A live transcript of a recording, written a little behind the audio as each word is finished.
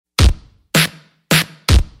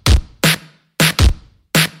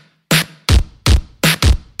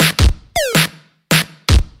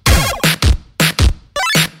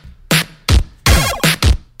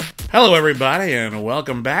Hello, everybody, and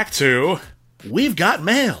welcome back to We've Got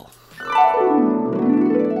Mail.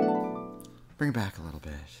 Bring it back a little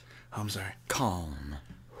bit. Oh, I'm sorry. Calm.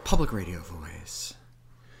 Public radio voice.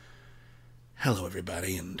 Hello,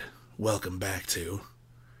 everybody, and welcome back to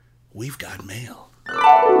We've Got Mail.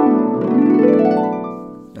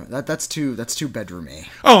 No, that's too bedroomy.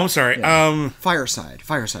 Oh, I'm sorry. Yeah.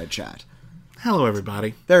 Fireside chat. Hello,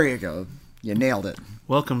 everybody. There you go. You nailed it.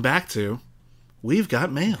 Welcome back to We've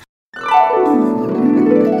Got Mail.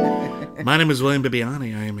 My name is William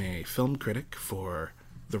Bibiani. I am a film critic for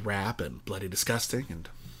The Wrap and Bloody Disgusting, and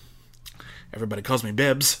everybody calls me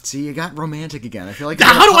Bibbs. See, you got romantic again. I feel like you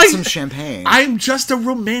gotta pop some champagne. I'm just a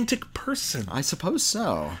romantic person. I suppose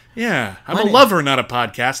so. Yeah, I'm a lover, not a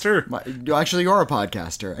podcaster. Actually, you're a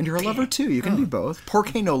podcaster, and you're a lover too. You can be both.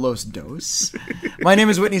 Porque no los dos. My name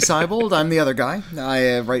is Whitney Seibold. I'm the other guy.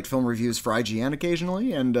 I write film reviews for IGN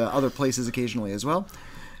occasionally, and other places occasionally as well.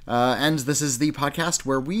 And this is the podcast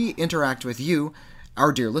where we interact with you,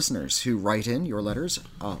 our dear listeners, who write in your letters,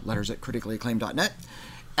 letters at criticallyacclaimed.net,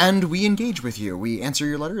 and we engage with you. We answer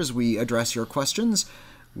your letters, we address your questions,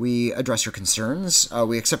 we address your concerns,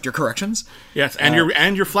 we accept your corrections. Yes,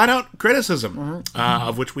 and your flat-out criticism,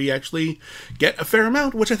 of which we actually get a fair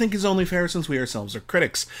amount, which I think is only fair since we ourselves are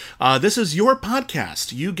critics. This is your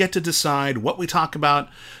podcast. You get to decide what we talk about,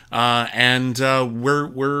 and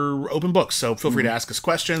we're open books, so feel free to ask us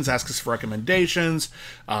questions, ask us for recommendations,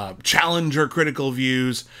 challenge our critical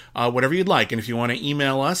views, whatever you'd like. And if you want to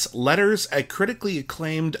email us,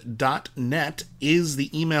 letters@criticallyacclaimed.net is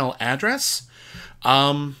the email address.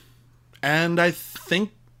 And I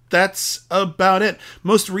think that's about it.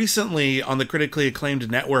 Most recently on the Critically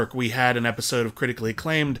Acclaimed Network, we had an episode of Critically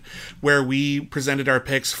Acclaimed where we presented our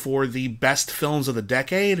picks for the best films of the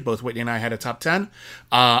decade. Both Whitney and I had a top 10.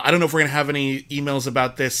 I don't know if we're going to have any emails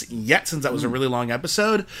about this yet, since that was a really long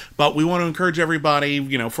episode, but we want to encourage everybody,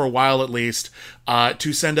 for a while at least,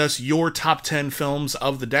 to send us your top 10 films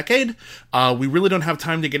of the decade. We really don't have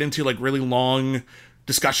time to get into really long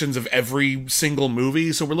discussions of every single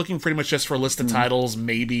movie, so we're looking pretty much just for a list of titles,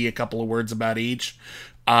 maybe a couple of words about each.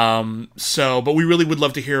 But we really would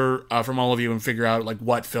love to hear from all of you and figure out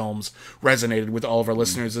what films resonated with all of our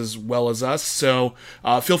listeners as well as us. So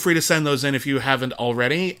feel free to send those in if you haven't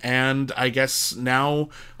already. And I guess now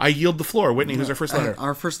I yield the floor. Whitney, who's our first letter?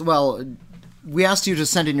 We asked you to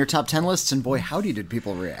send in your top 10 lists, and boy, howdy did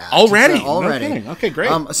people react. Already? No kidding. Okay,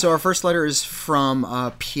 great. So our first letter is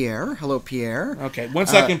from Pierre. Hello, Pierre. Okay, one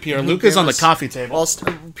second, Pierre. Luke is on the coffee table. Well,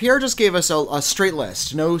 Pierre just gave us a straight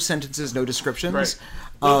list. No sentences, no descriptions. Right.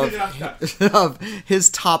 Of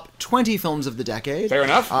his top 20 films of the decade. Fair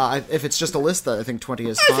enough. If it's just a list, I think 20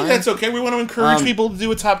 is fine. I think that's okay. We want to encourage people to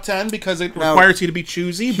do a top 10 because it requires you to be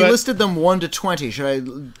choosy. He listed them 1 to 20. Should I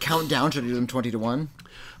count down? Should I do them 20 to 1?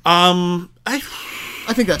 I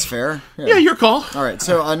think that's fair. Yeah, your call. All right,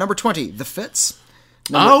 so number 20, The Fits.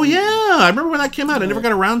 I remember when that came out. I never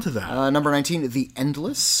got around to that. Number 19, The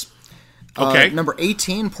Endless. Okay. Number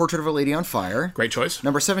 18, Portrait of a Lady on Fire. Great choice.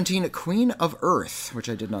 Number 17, Queen of Earth, which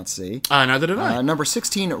I did not see. Neither did I. Number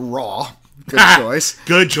 16, Raw. Good choice.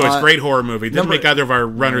 Good choice. Great horror movie. Didn't make either of our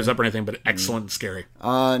runners up or anything, but excellent and scary.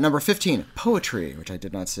 Number 15, Poetry, which I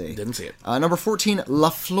did not see. Didn't see it. Number 14, La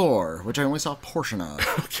Flor, which I only saw a portion of.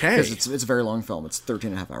 Okay. Because it's a very long film. It's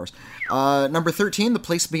 13 and a half hours. Number 13, The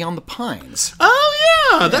Place Beyond the Pines. Oh,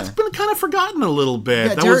 yeah. That's been kind of forgotten a little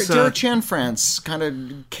bit. Yeah, Derek Chan France kind of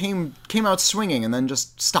came out swinging and then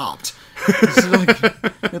just stopped.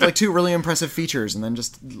 It had 2 really impressive features and then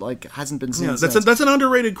just hasn't been seen since. That's an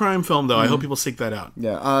underrated crime film, though. I hope people seek that out.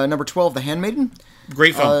 Yeah. Number 12, The Handmaiden.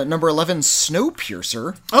 Great film. Number 11,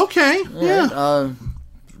 Snowpiercer. Okay. Yeah.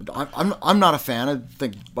 I'm not a fan. I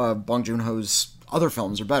think Bong Joon-ho's other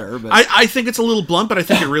films are better. But I think it's a little blunt, but I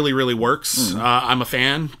think it really, really works. I'm a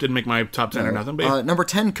fan. Didn't make my top 10 or nothing. But number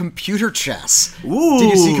 10, Computer Chess. Ooh,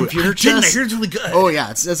 did you see Computer Chess? I hear it's really good. Oh yeah,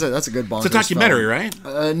 that's a good bonkers. It's a documentary,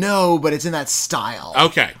 film. Right? No, but it's in that style.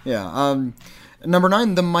 Okay. Yeah. Number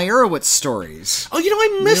 9, The Meyerowitz Stories. Oh,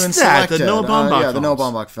 I missed that. The Noah Baumbach the Noah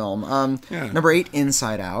Baumbach film. Number 8,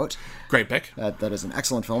 Inside Out. Great pick. That is an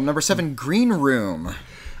excellent film. Number 7, Green Room.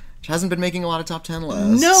 Which hasn't been making a lot of top 10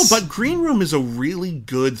 lists. No, but Green Room is a really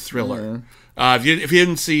good thriller. If you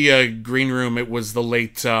didn't see Green Room, it was the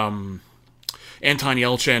late Anton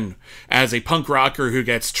Yelchin as a punk rocker who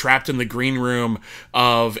gets trapped in the green room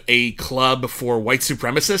of a club for white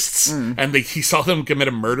supremacists, and he saw them commit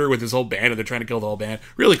a murder with his whole band, and they're trying to kill the whole band.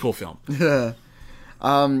 Really cool film.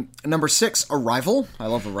 Number 6, Arrival. I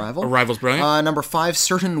love Arrival. Arrival's brilliant. Number 5,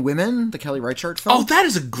 Certain Women, the Kelly Reichardt film. Oh, that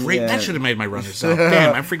is a great... That should have made my runners up.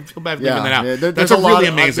 Damn, I feel bad for giving that out. Yeah, That's a really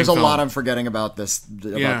amazing There's film. a lot I'm forgetting about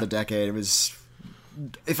the decade. It was...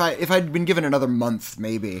 If I'd been given another month,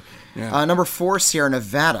 maybe. Yeah. Number 4, Sierra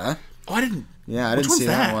Nevada. Oh, I didn't... Yeah, I didn't see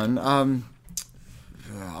that one.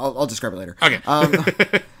 I'll describe it later. Okay.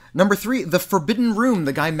 Number 3, The Forbidden Room,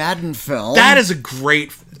 the Guy Madden film. That is a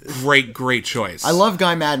great choice. I love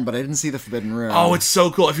Guy Madden, but I didn't see The Forbidden Room. Oh, it's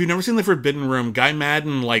so cool. If you've never seen The Forbidden Room, Guy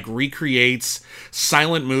Madden, like, recreates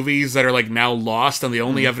silent movies that are, like, now lost, and the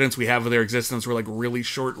only evidence we have of their existence were, like, really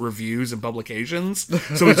short reviews and publications.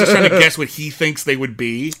 So he's just trying to guess what he thinks they would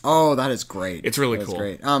be. Oh, that is great. It's really That's cool.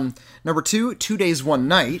 Great. Number 2, 2 Days, One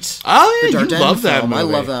Night. Oh, yeah, the you Dardenne love that film. movie. I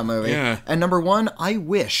love that movie. Yeah. And number 1, I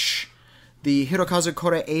Wish, the Hirokazu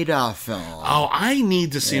Koreeda film. Oh, I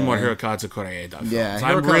need to see more Hirokazu Koreeda films. Yeah,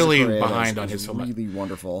 I'm Hirokazu really Koreeda behind is on his film. Really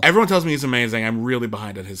wonderful. Everyone tells me he's amazing. I'm really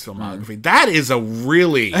behind on his filmography. That is a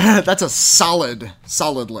really... That's a solid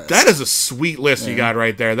list. That is a sweet list you got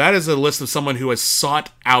right there. That is a list of someone who has sought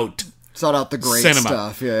out the great cinema.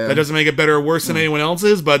 stuff. Yeah. That doesn't make it better or worse than anyone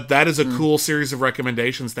else's, but that is a cool series of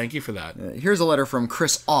recommendations. Thank you for that. Here's a letter from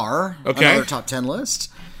Chris R. Okay. Another top 10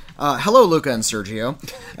 list. Hello, Luca and Sergio.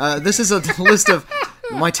 This is a list of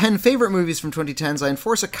my 10 favorite movies from 2010s. I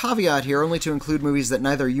enforce a caveat here only to include movies that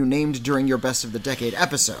neither you named during your Best of the Decade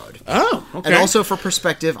episode. Oh, okay. And also for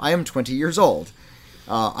perspective, I am 20 years old.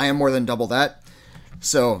 I am more than double that,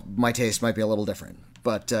 so my taste might be a little different.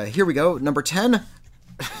 But here we go. Number 10.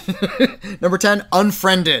 Number 10,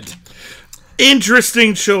 Unfriended.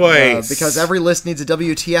 Interesting choice. Because every list needs a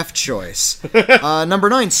WTF choice. Number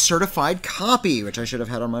 9, Certified Copy, which I should have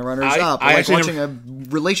had on my runners up. I like watching a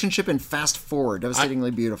relationship in fast forward.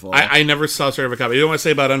 Devastatingly beautiful. I never saw Certified Copy. You know what I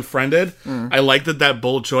say about Unfriended? I like that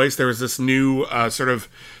bold choice. There was this new sort of...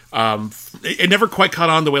 it never quite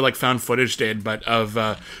caught on the way like found footage did, but of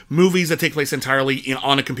movies that take place entirely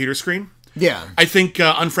on a computer screen. Yeah. I think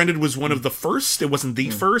Unfriended was one of the first. It wasn't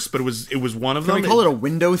the first, but it was one of them. Can we call it a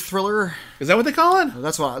window thriller? Is that what they call it?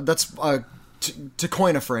 That's to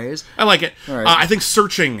coin a phrase. I like it. All right. I think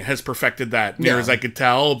Searching has perfected that, near as I could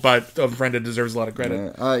tell, but Unfriended deserves a lot of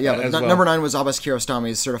credit. Number 9 was Abbas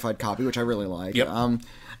Kiarostami's Certified Copy, which I really like. Yep.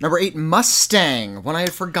 Number 8, Mustang, one I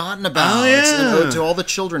had forgotten about. Oh, yeah. It's an ode to all the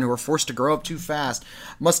children who were forced to grow up too fast.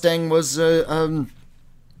 Mustang was like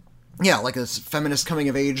a feminist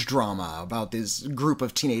coming-of-age drama about this group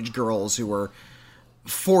of teenage girls who were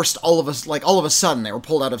forced all of a sudden, they were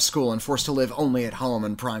pulled out of school and forced to live only at home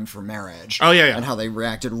and primed for marriage. Oh, yeah. And how they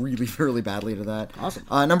reacted really, really badly to that. Awesome.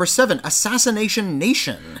 Number 7, Assassination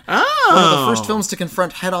Nation. Oh. One of the first films to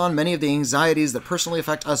confront head-on many of the anxieties that personally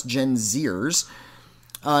affect us Gen Zers.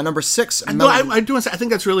 Number 6... I do want to say, I think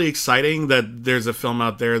that's really exciting that there's a film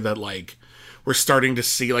out there that, like... We're starting to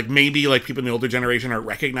see, like, maybe, like, people in the older generation are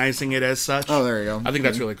recognizing it as such. Oh, there you go. I think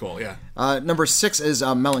that's really cool, yeah. Number 6 is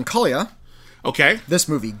Melancholia. Okay. This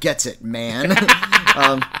movie gets it, man.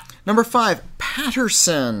 Number 5,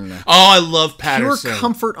 Patterson. Oh, I love Patterson. Pure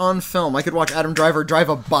comfort on film. I could watch Adam Driver drive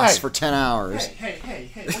a bus for 10 hours.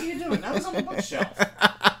 Hey, what are you doing? That was on the bookshelf.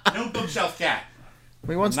 No bookshelf cat.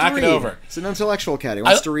 He wants Knock to read. it over. It's an intellectual cat. He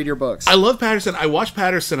wants to read your books. I love Patterson. I watched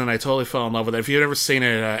Patterson and I totally fell in love with it. If you've ever seen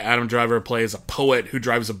it, Adam Driver plays a poet who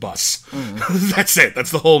drives a bus. That's it. That's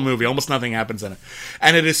the whole movie. Almost nothing happens in it.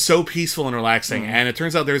 And it is so peaceful and relaxing. And it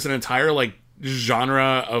turns out there's an entire, like,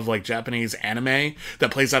 genre of like Japanese anime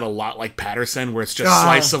that plays out a lot like Patterson, where it's just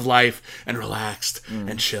slice of life and relaxed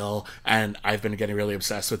and chill, and I've been getting really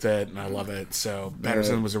obsessed with it and I love it. So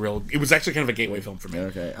Patterson was it was actually kind of a gateway film for me.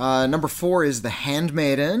 Okay. Number 4 is The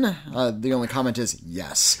Handmaiden. The only comment is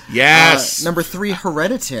yes. Number 3,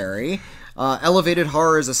 Hereditary. Elevated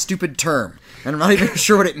horror is a stupid term, and I'm not even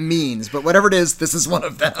sure what it means, but whatever it is, this is one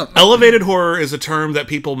of them. Elevated horror is a term that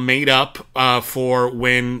people made up for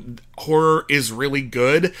when horror is really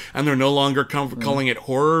good, and they're no longer calling it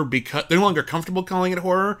horror because they're no longer comfortable calling it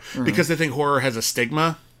horror because they think horror has a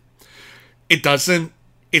stigma. It doesn't.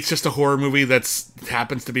 It's just a horror movie that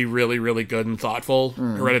happens to be really, really good and thoughtful.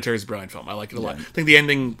 Hereditary is a brilliant film. I like it a lot. I think the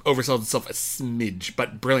ending oversells itself a smidge,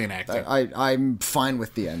 but brilliant acting. I'm fine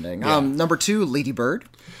with the ending. Yeah. Number 2, Lady Bird.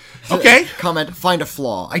 Okay. Comment, find a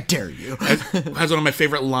flaw. I dare you. Has one of my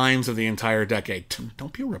favorite lines of the entire decade.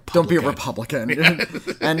 Don't be a Republican. Don't be a Republican.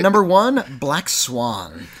 And number 1, Black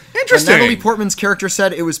Swan. Interesting. When Natalie Portman's character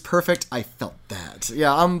said it was perfect, I felt that.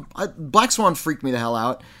 Yeah, Black Swan freaked me the hell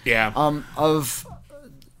out. Yeah.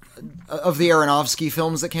 Of the Aronofsky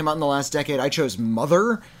films that came out in the last decade, I chose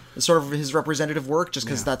Mother. sort of his representative work, just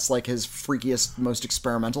because that's like his freakiest, most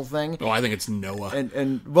experimental thing. Oh, I think it's Noah.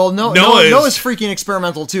 And well, Noah Noah's freaky and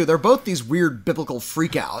experimental too. They're both these weird biblical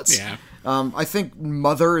freakouts. Yeah. I think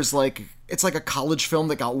Mother is like, it's like a college film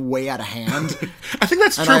that got way out of hand. I think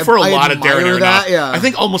that's true for a lot of Darren Aronofsky. That, yeah. I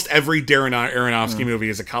think almost every Darren Aronofsky movie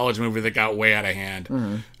is a college movie that got way out of hand.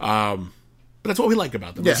 But that's what we like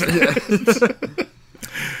about them.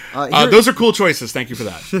 Those are cool choices. Thank you for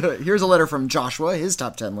that. Here's a letter from Joshua, his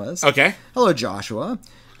top 10 list. Okay. Hello, Joshua.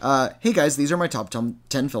 Hey guys, these are my top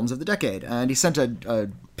 10 films of the decade. And he sent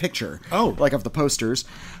a picture, like of the posters.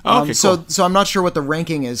 Okay, cool. So I'm not sure what the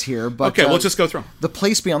ranking is here, but okay, we'll just go through. The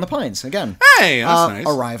Place Beyond the Pines again. Hey, that's nice.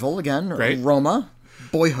 Arrival again. Great. Roma,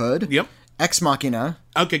 Boyhood. Yep. Ex Machina.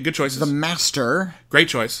 Okay, good choices. The Master. Great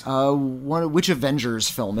choice. Which Avengers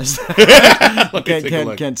film is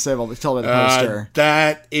that? Can't say. Well, tell me the poster.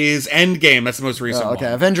 That is Endgame. That's the most recent one.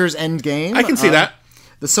 Okay, Avengers Endgame. I can see that.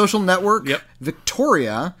 The Social Network. Yep.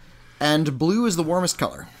 Victoria, and Blue is the Warmest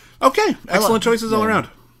Color. Okay, excellent choices all around.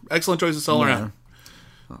 Excellent choices all around.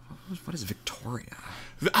 What is Victoria?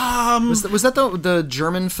 Was that the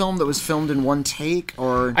German film that was filmed in one take,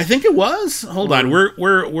 or I think it was. Hold on, we're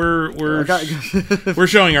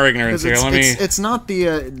showing our ignorance here. It's not the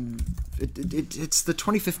it's the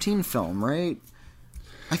 2015 film, right?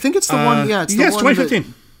 I think it's the one. Yeah, it's the one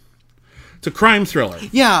 2015. It's a crime thriller.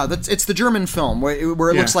 Yeah, it's the German film where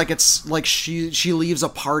it looks like it's like she leaves a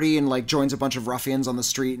party and like joins a bunch of ruffians on the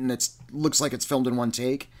street, and it looks like it's filmed in one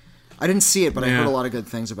take. I didn't see it, but I heard a lot of good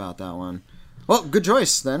things about that one. Well, good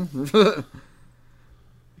choice then.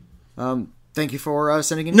 Thank you for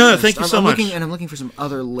sending in. No, thank you so much. I'm looking for some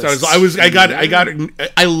other lists. So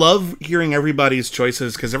I love hearing everybody's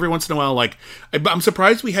choices, because every once in a while, like, I'm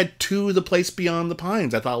surprised we had two The Place Beyond the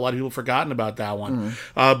Pines. I thought a lot of people forgotten about that one.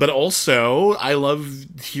 But also, I love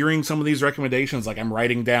hearing some of these recommendations. Like, I'm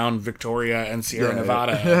writing down Victoria and Sierra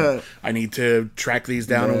Nevada. I need to track these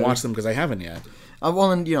down and watch them because I haven't yet.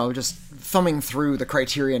 Well, and just thumbing through the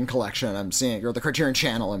Criterion collection, I'm seeing, or the Criterion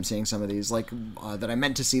channel, I'm seeing some of these, like, that I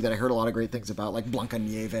meant to see that I heard a lot of great things about, like Blanca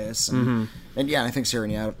Nieves. And I think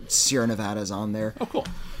Sierra Nevada is on there. Oh, cool.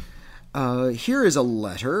 Here is a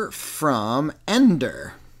letter from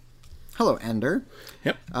Ender. Hello, Ender.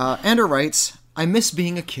 Yep. Ender writes, I miss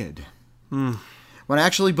being a kid. When I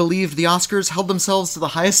actually believed the Oscars held themselves to the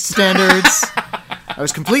highest standards. I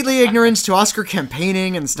was completely ignorant to Oscar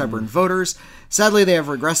campaigning and stubborn voters. Sadly, they have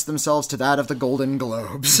regressed themselves to that of the Golden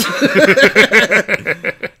Globes.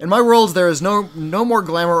 In my world, there is no more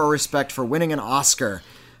glamour or respect for winning an Oscar.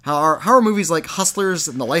 How are movies like Hustlers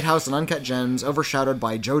and The Lighthouse and Uncut Gems overshadowed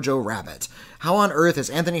by Jojo Rabbit? How on earth is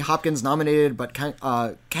Anthony Hopkins nominated but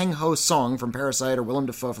Kang Ho Song from Parasite or Willem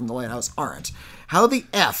Dafoe from The Lighthouse aren't? How the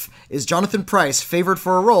F is Jonathan Pryce favored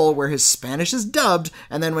for a role where his Spanish is dubbed,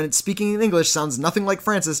 and then when it's speaking in English sounds nothing like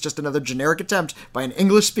Francis, just another generic attempt by an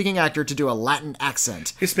English-speaking actor to do a Latin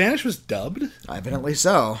accent? His Spanish was dubbed? Evidently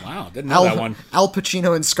so. Wow, didn't know that one. Al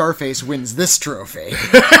Pacino in Scarface wins this trophy.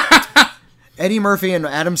 Eddie Murphy and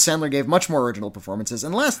Adam Sandler gave much more original performances.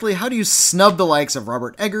 And lastly, how do you snub the likes of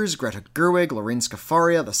Robert Eggers, Greta Gerwig, Lorraine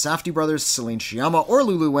Scafaria, the Safdie brothers, Celine Sciamma, or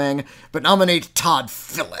Lulu Wang, but nominate Todd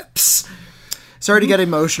Phillips? Sorry to get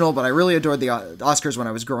emotional, but I really adored the Oscars when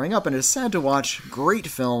I was growing up, and it is sad to watch great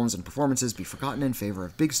films and performances be forgotten in favor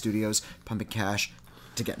of big studios pumping cash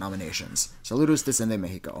to get nominations. Saludos desde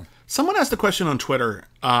Mexico. Someone asked a question on Twitter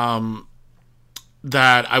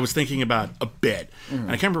that I was thinking about a bit, and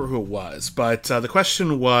I can't remember who it was, but the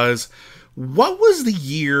question was, what was the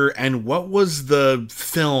year and what was the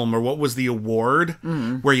film or what was the award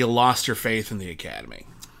where you lost your faith in the Academy?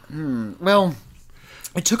 Well,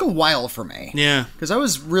 it took a while for me. Yeah. Because I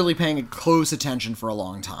was really paying close attention for a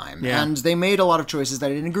long time. Yeah. And they made a lot of choices that I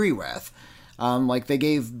didn't agree with. Like, they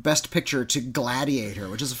gave Best Picture to Gladiator,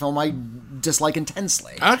 which is a film I dislike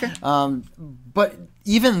intensely. Okay. But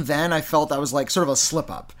even then, I felt that was, like, sort of a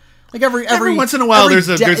slip-up. Like, every once in a while, there's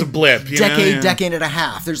a blip. Decade and a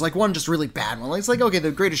half. There's, like, one just really bad one. It's like, okay,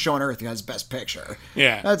 The Greatest Show on Earth has Best Picture.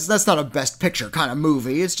 Yeah. That's not a Best Picture kind of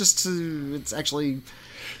movie. It's just, it's actually...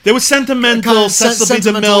 There was sentimental Cecil B.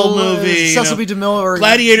 DeMille movie. Cecil B. DeMille or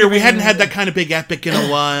Gladiator. We hadn't had that kind of big epic in a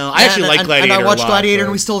while. I actually like Gladiator. And I watched Gladiator,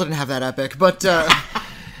 and we still didn't have that epic. But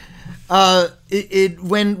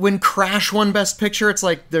when Crash won Best Picture, it's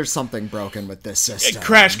like there's something broken with this system.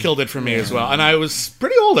 Crash killed it for me as well, and I was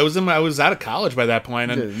pretty old. I was out of college by that point,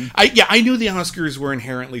 and I knew the Oscars were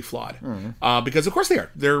inherently flawed because of course they are.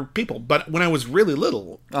 They're people. But when I was really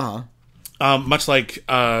little, much like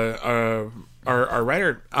our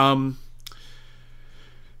writer,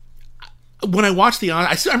 when I watched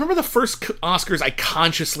I remember the first Oscars I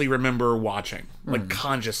consciously remember watching, like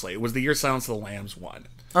consciously. It was the year Silence of the Lambs won.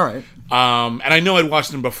 All right. And I know I'd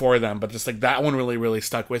watched them before then, but just like that one really, really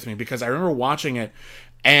stuck with me because I remember watching it,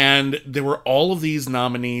 and there were all of these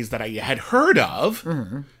nominees that I had heard of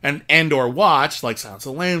and or watched, like Silence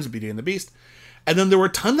of the Lambs, Beauty and the Beast, and then there were a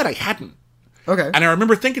ton that I hadn't. Okay. And I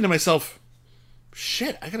remember thinking to myself,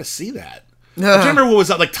 "Shit, I gotta see that." I can't remember what was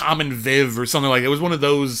that, like Tom and Viv or something like that. It was one of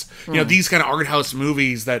those, these kind of art house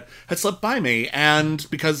movies that had slipped by me, and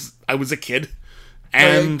because I was a kid,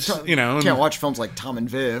 and can't watch films like Tom and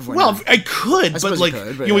Viv. I could, but like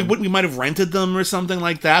could, we might have rented them or something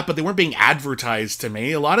like that, but they weren't being advertised to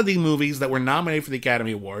me. A lot of the movies that were nominated for the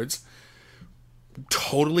Academy Awards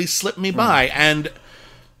totally slipped me by, and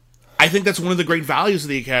I think that's one of the great values of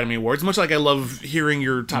the Academy Awards. Much like I love hearing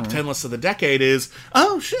your top 10 lists of the decade is,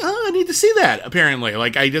 I need to see that, apparently.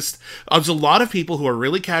 Like, there's a lot of people who are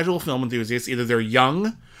really casual film enthusiasts. Either they're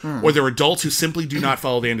young or they're adults who simply do not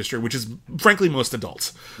follow the industry, which is, frankly, most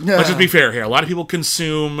adults. Let's just be fair here. A lot of people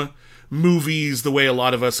consume movies the way a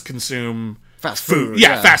lot of us consume fast food.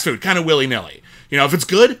 Yeah, fast food, kind of willy-nilly. If it's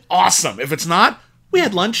good, awesome. If it's not, we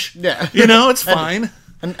had lunch. Yeah. It's fine.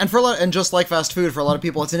 And for a lot, and just like fast food, for a lot of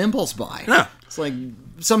people, it's an impulse buy. Yeah. It's like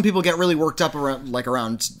some people get really worked up around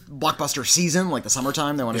blockbuster season, like the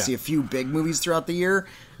summertime. They want to see a few big movies throughout the year,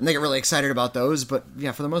 and they get really excited about those. But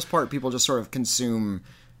yeah, for the most part, people just sort of consume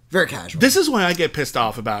very casual. This is why I get pissed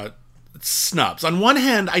off about snubs. On one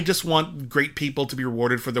hand, I just want great people to be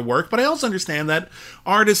rewarded for their work, but I also understand that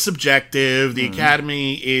art is subjective. The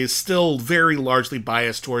Academy is still very largely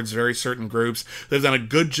biased towards very certain groups. They've done a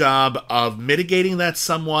good job of mitigating that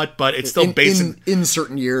somewhat, but it's still in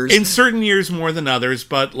certain years. In certain years more than others,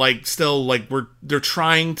 but they're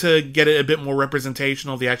trying to get it a bit more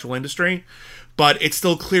representational of the actual industry. But it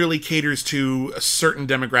still clearly caters to certain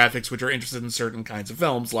demographics which are interested in certain kinds of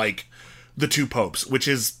films, like The Two Popes, which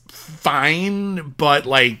is fine, but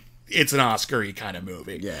like it's an Oscar-y kind of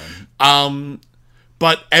movie. Yeah.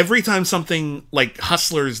 But every time something like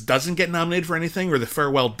Hustlers doesn't get nominated for anything, or The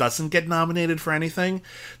Farewell doesn't get nominated for anything,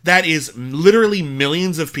 that is literally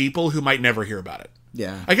millions of people who might never hear about it.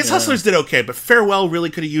 Yeah. I guess Hustlers did okay, but Farewell really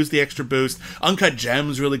could have used the extra boost. Uncut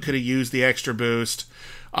Gems really could have used the extra boost.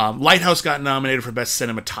 Lighthouse got nominated for Best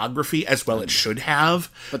Cinematography, as well it should have.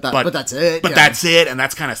 But that's it. But that's it, and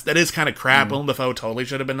that is kind of crap. Willem Dafoe totally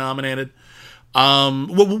should have been nominated.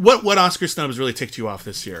 What Oscar snubs really ticked you off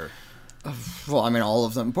this year? Well, I mean, all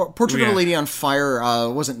of them. Portrait of a Lady on Fire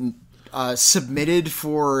wasn't submitted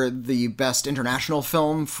for the Best International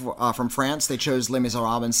Film from France. They chose Les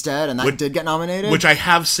Miserables instead, and that did get nominated. Which I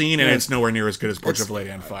have seen, and it's nowhere near as good as Portrait of a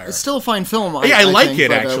Lady on Fire. It's still a fine film. I like think, it,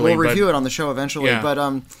 but, actually. We'll review it on the show eventually. Yeah. But,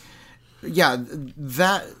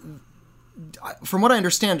 that... From what I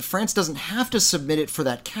understand, France doesn't have to submit it for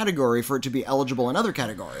that category for it to be eligible in other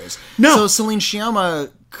categories. No. So Celine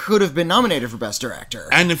Sciamma could have been nominated for Best Director.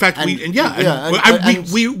 And in fact, we're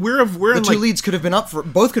the two leads could have been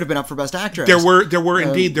both could have been up for Best Actress.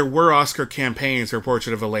 There were Oscar campaigns for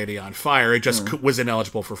Portrait of a Lady on Fire. It just was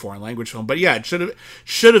ineligible for foreign language film. But yeah, it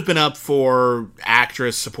should have been up for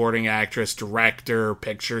actress, supporting actress, director,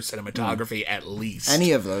 picture, cinematography, at least.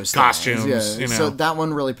 Any of those costumes. Things. Yeah. So that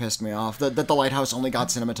one really pissed me off. That The Lighthouse only got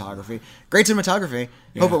cinematography. Great cinematography.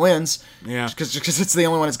 Yeah. Hope it wins. Yeah, because it's the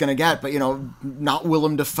only one it's going to get. But not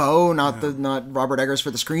Willem Dafoe, not Robert Eggers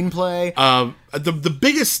for the screenplay. The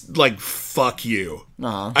biggest fuck you.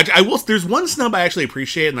 Uh-huh. I will. There's one snub I actually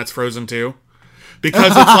appreciate, and that's Frozen 2.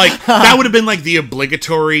 Because it's that would have been the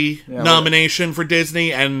obligatory nomination for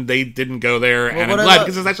Disney, and they didn't go there. And I'm glad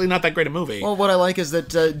because it's actually not that great a movie. Well, what I like is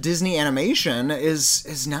that Disney Animation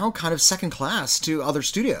is now kind of second class to other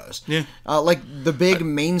studios. Yeah, the big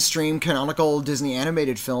mainstream canonical Disney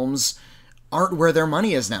animated films aren't where their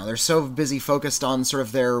money is now. They're so busy focused on sort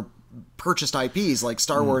of their purchased IPs like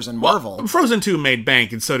Star Wars and Marvel. Well, Frozen 2 made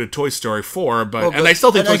bank, and so did Toy Story 4, and I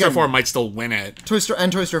still think Toy Story 4 might still win it. Toy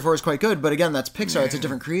Story 4 is quite good, but again, that's Pixar. It's a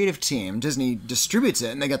different creative team. Disney distributes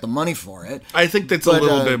it, and they get the money for it. I think that's a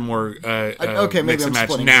little bit more okay, maybe I'm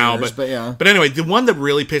splitting now, hairs, but yeah. But anyway, the one that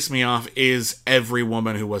really pissed me off is Every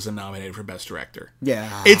Woman Who Wasn't Nominated for Best Director.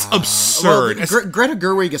 Yeah. It's absurd. Greta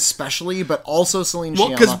Gerwig especially, but also Celine Sciamma. Well,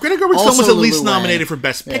 because Greta Gerwig's film was at least nominated for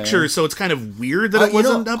Best Picture, so it's kind of weird that it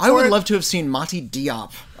wasn't up for it. I would love to have seen Mati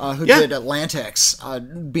Diop, who did Atlantics,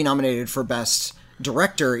 be nominated for Best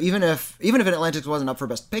director, even if Atlantis wasn't up for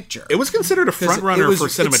Best Picture. It was considered a front runner for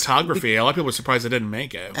it's- cinematography. A lot of people were surprised it didn't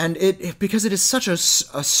make it. And because it is such a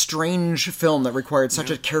strange film that required such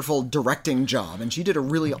a careful directing job, and she did a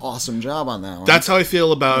really awesome job on that one. That's how I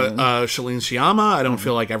feel about Shalene Sciamma. I don't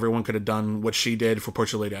feel like everyone could have done what she did for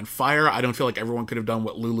Portrait of a Lady on Fire. I don't feel like everyone could have done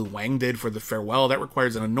what Lulu Wang did for The Farewell. That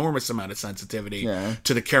requires an enormous amount of sensitivity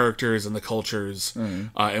to the characters and the cultures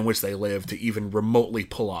in which they live to even remotely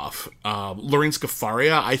pull off. Lorene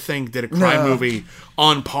Scafaria, I think, did a crime movie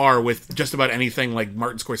on par with just about anything like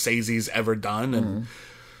Martin Scorsese's ever done. And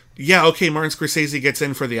yeah, okay, Martin Scorsese gets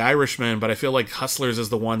in for The Irishman, but I feel like Hustlers is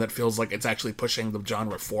the one that feels like it's actually pushing the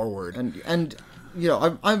genre forward. And you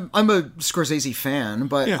know, I'm a Scorsese fan,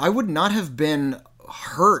 but I would not have been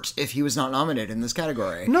hurt if he was not nominated in this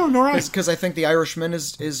category. No, nor I. Because I think The Irishman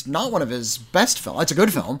is not one of his best films. It's a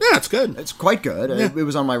good film. Yeah, it's good. It's quite good. It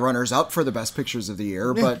was on my runners-up for the best pictures of the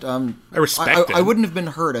year, but I respect it. I wouldn't have been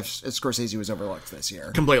hurt if Scorsese was overlooked this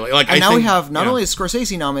year. Completely. Like, and now we have not only is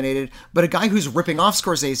Scorsese nominated, but a guy who's ripping off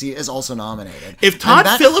Scorsese is also nominated. If Todd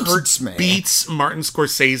hurts Phillips me. beats Martin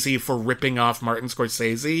Scorsese for ripping off Martin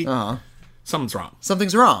Scorsese, something's wrong.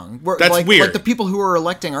 Something's wrong. That's weird. Like the people who are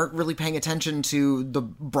electing aren't really paying attention to the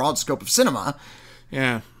broad scope of cinema.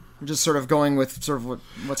 Yeah. I'm just sort of going with sort of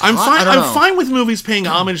what's I'm hot. fine. I don't know. I'm fine with movies paying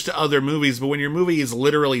homage to other movies, but when your movie is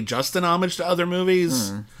literally just an homage to other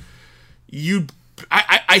movies,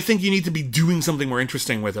 I think you need to be doing something more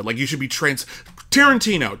interesting with it. Like, you should be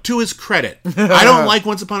Tarantino, to his credit, I don't like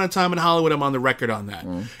Once Upon a Time in Hollywood. I'm on the record on that.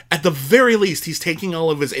 At the very least, he's taking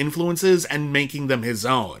all of his influences and making them his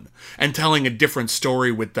own and telling a different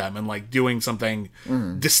story with them and like doing something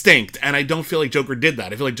distinct. And I don't feel like Joker did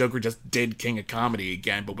that. I feel like Joker just did King of Comedy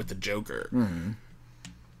again, but with the Joker.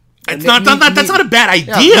 It's that's not a bad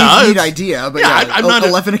idea. Neat idea, but I'm not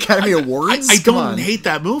 11 Academy Awards. I don't hate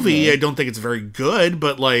that movie. I don't think it's very good,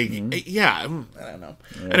 but like, I don't know.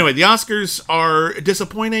 Anyway, the Oscars are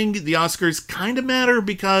disappointing. The Oscars kind of matter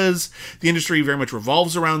because the industry very much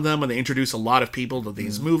revolves around them, and they introduce a lot of people to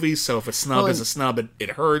these movies. So if a snub is a snub,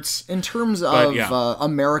 it hurts. In terms of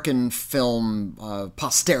American film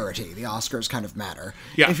posterity, the Oscars kind of matter.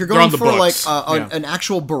 Yeah, if you're going for books. like an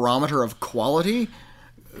actual barometer of quality,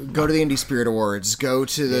 go to the Indie Spirit Awards, go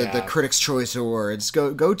to the Critics' Choice Awards,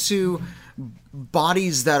 go to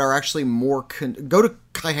bodies that are actually more go to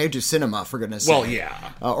Kaihaju Cinema, for goodness sake. Well,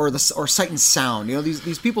 yeah. Or Sight and Sound. You know,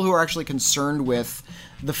 these people who are actually concerned with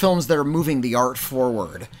the films that are moving the art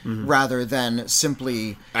forward rather than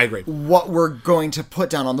simply I agree. what we're going to put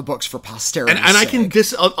down on the books for posterity. And I can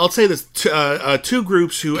I'll say this, two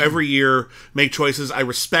groups who every year make choices I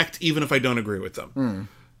respect even if I don't agree with them.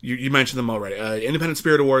 You mentioned them already. Independent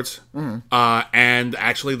Spirit Awards, and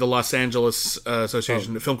actually the Los Angeles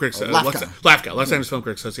Association of Film Critics, LAFCA, Los Angeles Film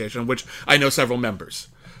Critics Association, which I know several members.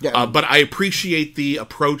 Yeah. But I appreciate the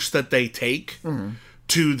approach that they take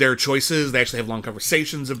to their choices. They actually have long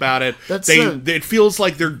conversations about it. It feels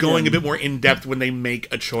like they're going a bit more in depth when they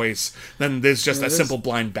make a choice than there's just a simple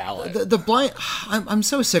blind ballot. The blind. I'm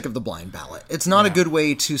so sick of the blind ballot. It's not a good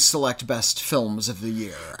way to select best films of the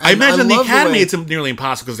year. I imagine the Academy it's nearly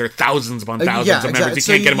impossible because there are thousands upon thousands of members.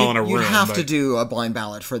 You can't get them all in a room. You have to do a blind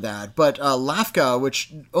ballot for that. But LAFCA,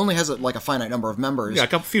 which only has a finite number of members,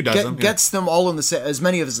 a few dozen, gets them all in as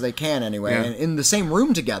many of as they can anyway, in the same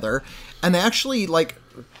room together, and they actually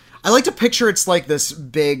I like to picture it's like this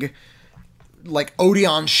big, like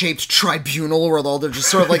Odeon-shaped tribunal where they're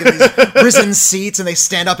just sort of like in these risen seats and they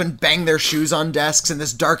stand up and bang their shoes on desks in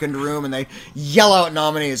this darkened room and they yell out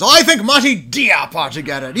nominees. I think Mati Diop ought to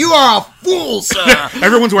get it. You are a fool, sir.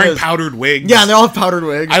 Everyone's wearing powdered wigs. Yeah, and they all have powdered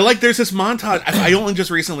wigs. There's this montage. I only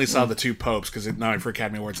just recently saw the two popes because now for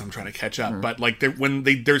Academy Awards I'm trying to catch up. But like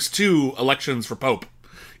there's two elections for pope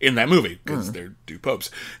in that movie because they're two popes,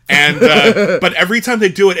 and but every time they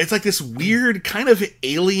do it, it's like this weird kind of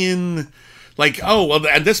alien, like, oh well,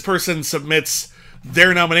 and this person submits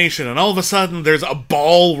their nomination, and all of a sudden there's a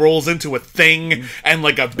ball rolls into a thing, and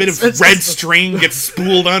like a bit of red string gets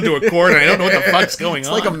spooled onto a cord, and I don't know what the fuck's going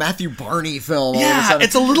on. It's like a Matthew Barney film. Yeah,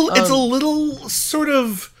 it's a little sort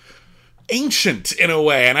of ancient in a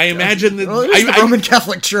way, and I imagine that the Roman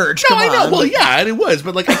Catholic Church. No, I know. Well, yeah, and it was,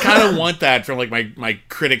 but like I kind of want that from like my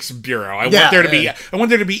critics bureau. I want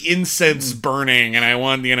there to be incense burning, and I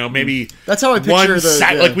want maybe that's how I picture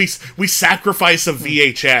like we sacrifice a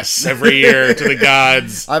VHS every year to the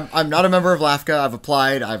gods. I'm not a member of LAFCA. I've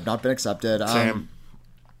applied. I've not been accepted. Same.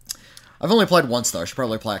 I've only applied once though. I should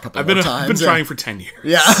probably apply a couple more times. I've been trying for 10 years.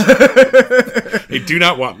 Yeah, they do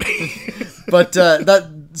not want me. But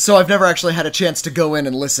So I've never actually had a chance to go in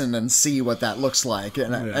and listen and see what that looks like,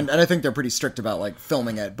 and I think they're pretty strict about like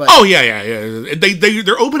filming it. But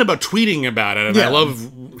they're open about tweeting about it, and I love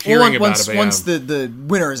hearing about it. Once the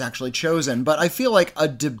winner is actually chosen, but I feel like a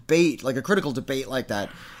debate, like a critical debate like that,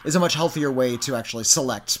 is a much healthier way to actually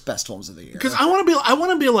select best films of the year. Because I want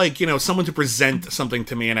to be like, someone to present something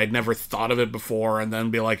to me, and I'd never thought of it before, and then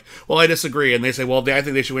be like, well, I disagree, and they say, well, I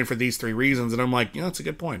think they should win for these 3 reasons, and I'm like, that's a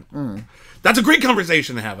good point. That's a great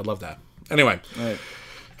conversation to have. I'd love that. Anyway,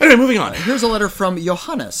 moving on. Here's a letter from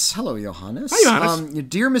Johannes. Hello, Johannes. Hi, Johannes.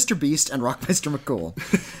 Dear Mr. Beast and Rockmeister McCool,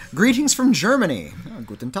 greetings from Germany. Oh,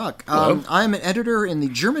 guten Tag. Hello. I'm an editor in the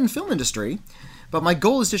German film industry, but my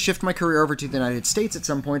goal is to shift my career over to the United States at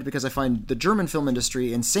some point because I find the German film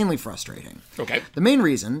industry insanely frustrating. Okay. The main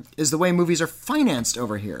reason is the way movies are financed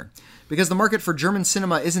over here. Because the market for German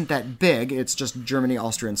cinema isn't that big, it's just Germany,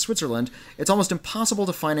 Austria, and Switzerland, it's almost impossible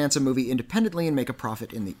to finance a movie independently and make a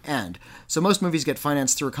profit in the end. So most movies get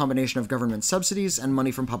financed through a combination of government subsidies and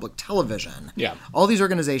money from public television. Yeah. All these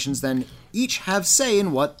organizations then each have say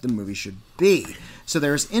in what the movie should be. So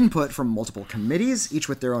there's input from multiple committees, each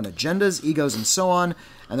with their own agendas, egos, and so on,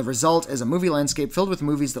 and the result is a movie landscape filled with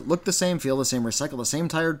movies that look the same, feel the same, recycle the same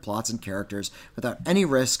tired plots and characters without any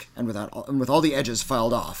risk and with all the edges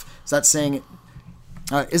filed off. Is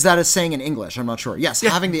that a saying in English? I'm not sure. Yes,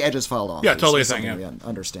 having the edges filed off. Yeah, totally a something saying, we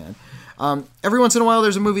understand. Every once in a while,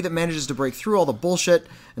 there's a movie that manages to break through all the bullshit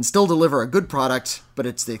and still deliver a good product, but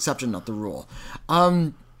it's the exception, not the rule.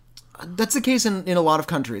 That's the case in a lot of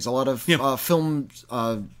countries. A lot of film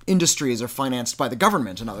industries are financed by the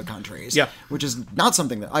government in other countries, which is not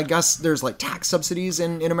something that, I guess there's like tax subsidies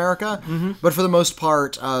in America, but for the most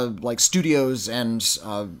part, like studios and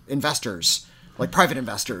investors, like private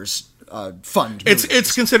investors, fund movies.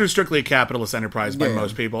 It's considered strictly a capitalist enterprise by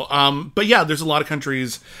most people. But there's a lot of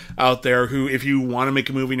countries out there who, if you want to make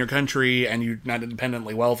a movie in your country and you're not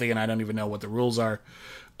independently wealthy, and I don't even know what the rules are,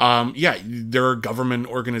 there are government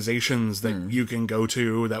organizations that you can go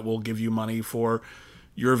to that will give you money for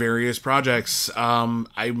your various projects.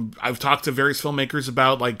 I've talked to various filmmakers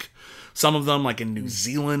about like some of them, like in New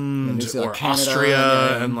Zealand or Canada,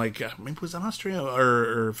 Austria, and like maybe was that Austria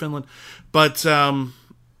or Finland, but I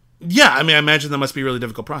imagine that must be a really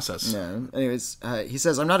difficult process. Yeah. Anyways, he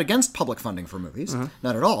says, I'm not against public funding for movies,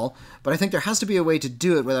 not at all, but I think there has to be a way to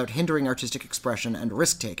do it without hindering artistic expression and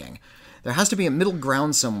risk-taking. There has to be a middle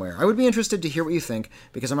ground somewhere. I would be interested to hear what you think,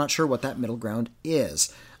 because I'm not sure what that middle ground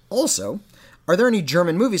is. Also, are there any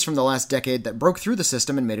German movies from the last decade that broke through the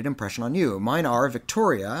system and made an impression on you? Mine are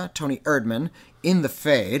Victoria, Tony Erdmann, In the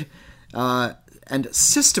Fade, and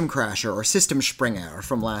System Crasher or System Springer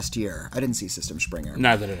from last year. I didn't see System Springer.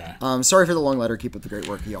 Neither did I. Sorry for the long letter. Keep up the great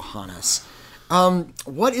work, Johannes.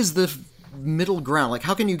 What is the middle ground? Like,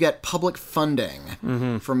 how can you get public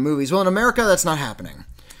funding from movies? Well, in America, that's not happening.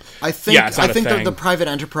 I think the private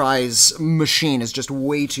enterprise machine is just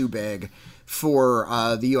way too big for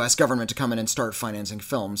the U.S. government to come in and start financing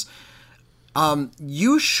films.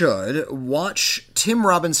 You should watch Tim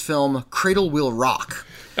Robbins' film Cradle Will Rock.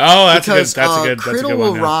 Oh, that's a good one. Cradle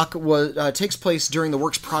Will Rock takes place during the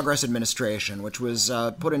Works Progress Administration, which was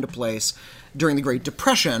put into place during the Great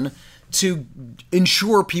Depression to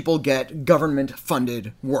ensure people get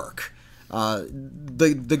government-funded work.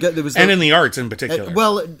 There was in the arts in particular.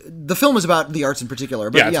 The film is about the arts in particular,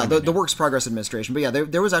 but the Works Progress Administration.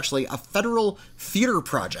 But there was actually a federal theater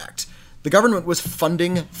project. The government was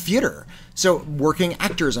funding theater, so working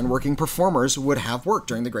actors and working performers would have work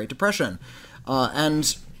during the Great Depression,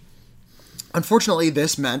 and unfortunately,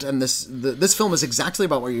 this meant, and this film is exactly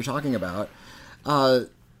about what you're talking about.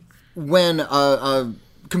 When a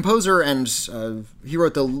composer and he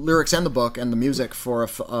wrote the lyrics and the book and the music for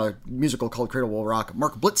a musical called Cradle Will Rock.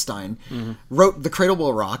 Mark Blitzstein wrote The Cradle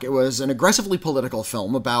Will Rock. It was an aggressively political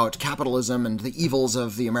film about capitalism and the evils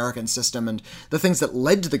of the American system and the things that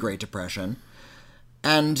led to the Great Depression.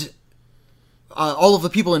 And all of the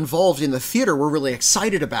people involved in the theater were really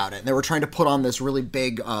excited about it. And they were trying to put on this really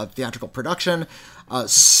big theatrical production.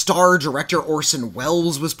 Star director Orson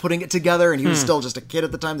Welles was putting it together, and he was still just a kid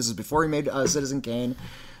at the time. This is before he made Citizen Kane.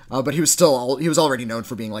 But he was already known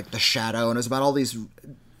for being like the Shadow, and it was about all these...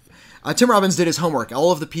 Tim Robbins did his homework.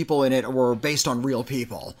 All of the people in it were based on real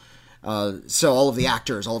people. So all of the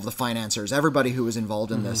actors, all of the financiers, everybody who was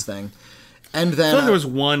involved in this thing. And then... I feel like there was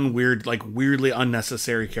one weirdly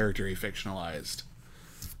unnecessary character he fictionalized.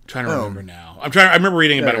 I'm trying to remember now. I remember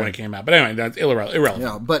reading about it when it came out. But anyway, that's irrelevant.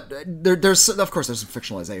 Yeah, but there's some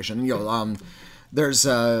fictionalization. There's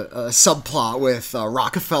a subplot with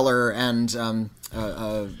Rockefeller and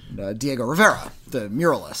Diego Rivera. the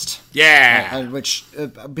muralist. Yeah. Which,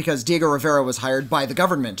 because Diego Rivera was hired by the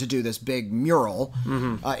government to do this big mural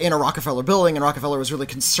in a Rockefeller building, and Rockefeller was really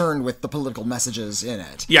concerned with the political messages in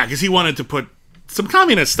it. Yeah, because he wanted to put some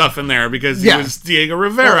communist stuff in there because he was Diego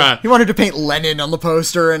Rivera. Well, he wanted to paint Lenin on the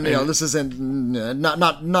poster, and this isn't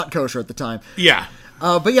not kosher at the time. Yeah.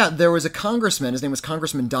 But yeah, there was a congressman, his name was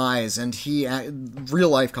Congressman Dyes, and he,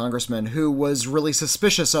 real-life congressman, who was really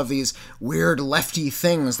suspicious of these weird lefty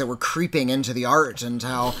things that were creeping into the art, and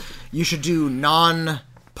how you should do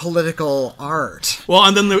non-political art. Well,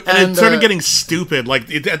 and then it started getting stupid.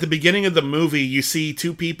 Like, at the beginning of the movie, you see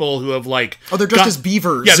two people who have, like... Oh, they're dressed as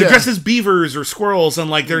beavers. Yeah, they're dressed as beavers or squirrels, and,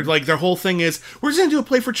 like, they're like their whole thing is, we're just gonna do a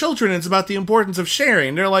play for children, and it's about the importance of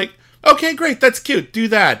sharing. They're like... Okay, great, that's cute, do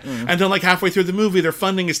that. And then, like, halfway through the movie, their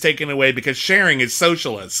funding is taken away because sharing is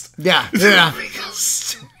socialist. Yeah.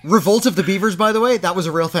 Revolt of the Beavers, by the way, that was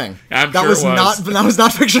a real thing. That was not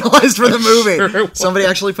fictionalized for the movie. Sure Somebody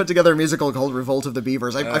actually put together a musical called Revolt of the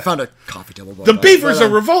Beavers. I found a coffee table book. The beavers are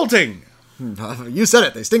revolting! You said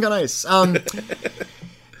it, they stink on ice. And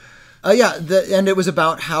it was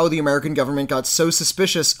about how the American government got so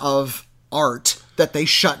suspicious of art that they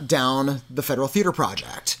shut down the Federal Theater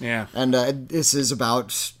Project. Yeah. And this is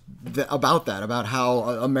about how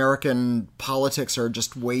American politics are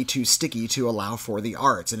just way too sticky to allow for the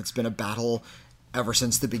arts, and it's been a battle ever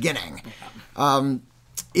since the beginning.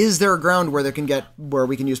 Is there a ground where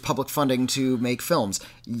we can use public funding to make films?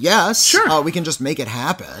 Yes. Sure. We can just make it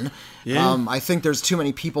happen. Yeah. I think there's too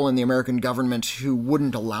many people in the American government who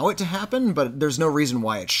wouldn't allow it to happen, but there's no reason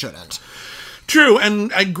why it shouldn't. True,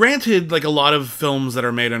 and granted, like, a lot of films that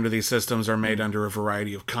are made under these systems are made under a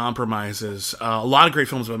variety of compromises. A lot of great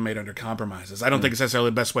films have been made under compromises. I don't think it's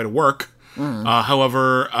necessarily the best way to work.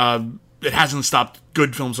 However, it hasn't stopped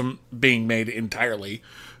good films from being made entirely.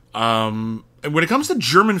 And when it comes to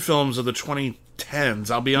German films of the 2010s,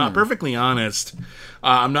 I'll be perfectly honest,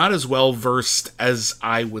 I'm not as well versed as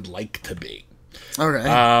I would like to be. Okay.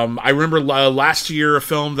 I remember last year a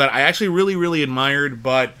film that I actually really, really admired,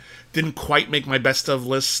 but didn't quite make my best of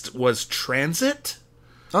list was Transit.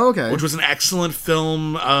 Oh, okay. Which was an excellent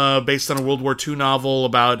film based on a World War II novel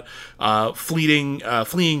about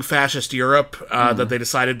fleeing fascist Europe that they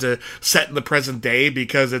decided to set in the present day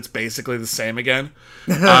because it's basically the same again.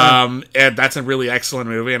 And that's a really excellent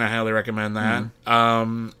movie, and I highly recommend that.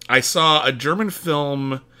 I saw a German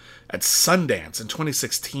film at Sundance in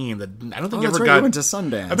 2016 that I don't think ever got... You went to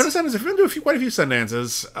Sundance. I've been to Sundance. I've been to quite a few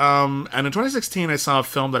Sundances. And in 2016, I saw a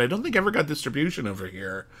film that I don't think ever got distribution over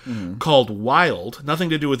here called Wild. Nothing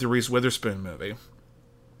to do with the Reese Witherspoon movie.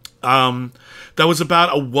 That was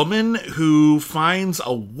about a woman who finds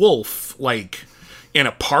a wolf, like, in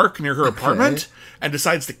a park near her apartment and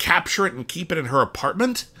decides to capture it and keep it in her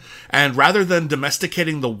apartment. And rather than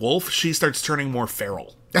domesticating the wolf, she starts turning more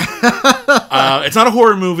feral. It's not a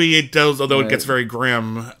horror movie, it does, although it gets very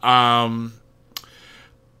grim. I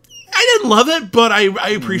didn't love it, but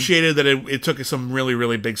I appreciated that it took some really,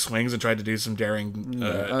 really big swings and tried to do some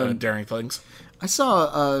daring things. I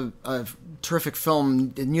saw a terrific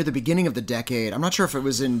film near the beginning of the decade. I'm not sure if it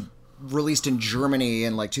was released in Germany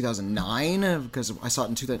in like 2009, because I saw it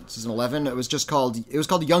in 2011. It was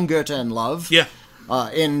called Young Goethe and Love. Yeah.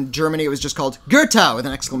 In Germany, it was just called Goethe with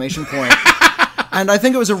an exclamation point. And I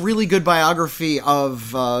think it was a really good biography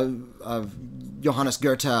of Johannes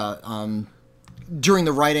Goethe during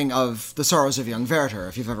the writing of The Sorrows of Young Werther,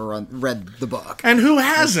 if you've ever read the book. And who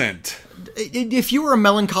hasn't? If you were a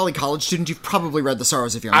melancholy college student, you've probably read The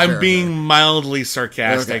Sorrows of Young Werther. I'm being mildly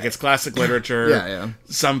sarcastic. Okay. It's classic literature. Yeah.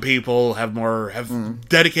 Some people have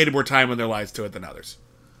dedicated more time in their lives to it than others.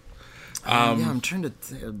 I'm trying to...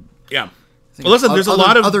 Yeah. Well, listen, there's a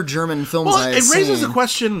lot of other German films I've seen. It raises seen. a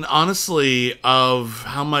question, honestly, of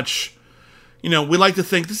how much, we like to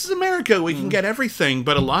think, this is America, we can get everything,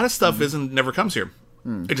 but a lot of stuff never comes here.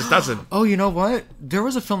 It just doesn't. Oh, you know what? There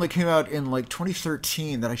was a film that came out in, like,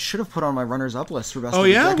 2013 that I should have put on my runner's-up list for Best of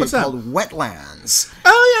the Decade. What's that? Called Wetlands.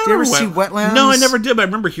 Oh, yeah. Did you ever see Wetlands? No, I never did, but I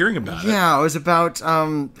remember hearing about it. Yeah, it was about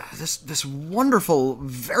this wonderful,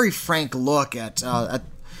 very frank look at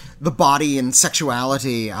the body and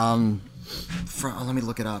sexuality. Let me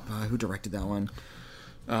look it up. Who directed that one?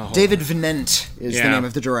 David Venant is the name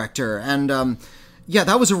of the director. And,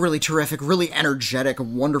 that was a really terrific, really energetic,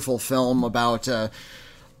 wonderful film about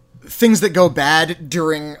things that go bad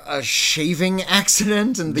during a shaving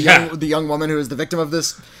accident. And the young woman who is the victim of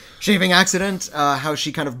this shaving accident, how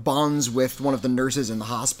she kind of bonds with one of the nurses in the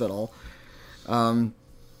hospital.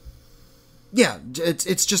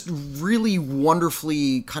 It's just really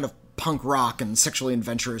wonderfully kind of punk rock and sexually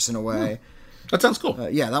adventurous in a way. That sounds cool.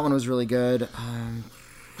 That one was really good.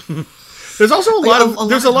 There's There's also a lot of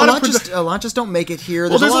a lot just don't make it here.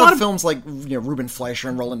 There's a lot of films like Ruben Fleischer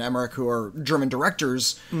and Roland Emmerich, who are German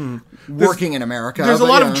directors working in America. There's a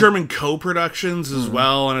lot of German co-productions as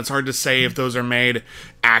well, and it's hard to say if those are made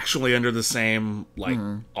actually under the same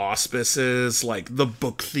auspices. Like The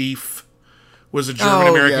Book Thief was a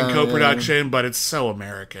German-American co-production, but it's so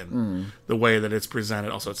American the way that it's presented.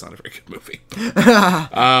 Also, it's not a very good movie.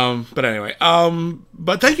 But anyway,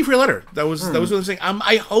 but thank you for your letter. That was really interesting.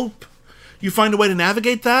 I hope you find a way to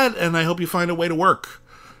navigate that, and I hope you find a way to work.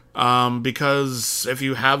 Because if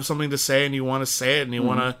you have something to say and you want to say it and you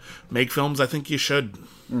want to make films, I think you should.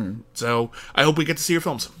 So I hope we get to see your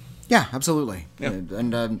films. Yeah, absolutely. Yeah.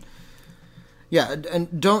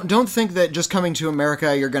 And don't think that just coming to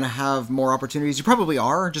America you're going to have more opportunities. You probably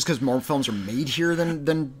are, just because more films are made here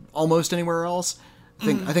than almost anywhere else.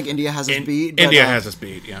 I think India has its beat. India has its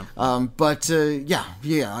beat, yeah.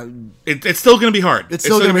 It's still going to be hard. It's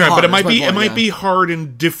still going to be hard, but it might be hard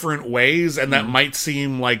in different ways, and that might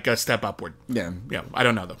seem like a step upward. Yeah. I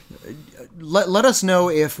don't know though. Let us know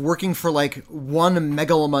if working for like one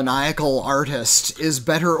megalomaniacal artist is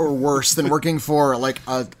better or worse than working for like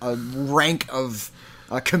a rank of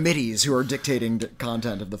committees who are dictating the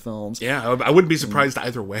content of the films. Yeah, I wouldn't be surprised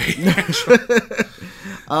either way.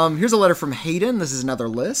 Here's a letter from Hayden. This is another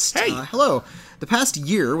list. Hey! Hello. The past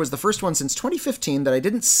year was the first one since 2015 that I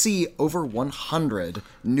didn't see over 100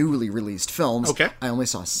 newly released films. Okay. I only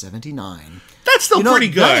saw 79. That's still pretty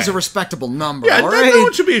good. That is a respectable number, yeah, all right? No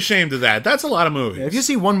one should be ashamed of that. That's a lot of movies. Yeah, if you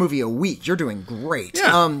see one movie a week, you're doing great.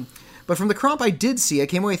 Yeah. But from the crop I did see, I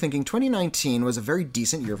came away thinking 2019 was a very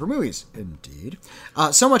decent year for movies. Indeed.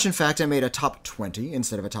 So much, in fact, I made a top 20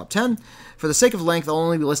 instead of a top 10. For the sake of length, I'll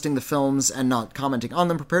only be listing the films and not commenting on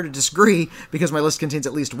them. Prepare to disagree, because my list contains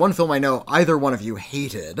at least one film I know either one of you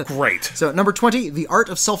hated. Great. So, number 20, The Art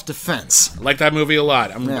of Self-Defense. I like that movie a lot.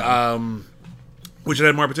 We should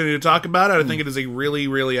have more opportunity to talk about it. I think it is a really,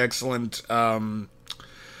 really excellent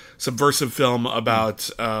subversive film about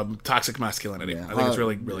toxic masculinity. I think it's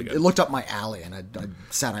really, really good. It looked up my alley, and I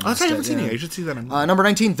sat on it. I haven't seen it. You should see that. Number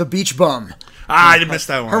 19, The Beach Bum. I didn't miss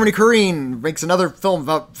that one. Harmony Korine makes another film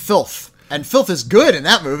about filth. And filth is good in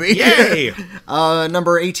that movie. Yay!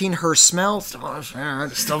 Number 18, Her Smell. Still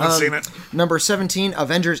haven't seen it. Number 17,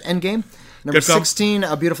 Avengers Endgame. Number 16,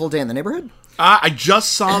 A Beautiful Day in the Neighborhood. I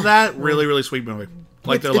just saw that. Really, really sweet movie.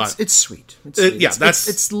 Liked it a lot. It's sweet.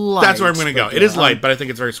 That's light. That's where I'm going to go. It is light, but I think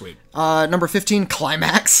it's very sweet. Number 15,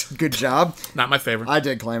 Climax. Good job. Not my favorite. I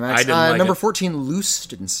did Climax. I didn't like number it. 14, Loose.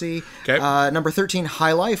 Didn't see. Okay. Number 13,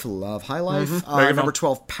 High Life. Love High Life. Number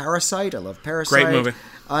 12, Parasite. I love Parasite. Great movie.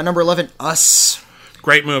 Number 11, Us.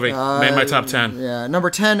 Great movie. Made my top 10. Yeah. Number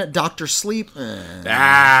 10, Dr. Sleep. Yay!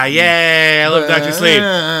 I love Dr. Sleep.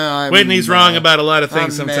 Whitney's wrong about a lot of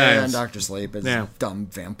things sometimes. Dr. Sleep is dumb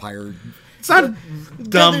vampire. It's not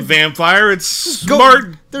dumb vampire. It's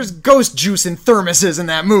smart. There's ghost juice in thermoses in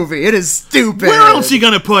that movie. It is stupid. Where else are you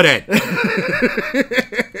going to put it?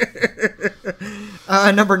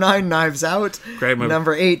 Number 9, Knives Out. Great movie.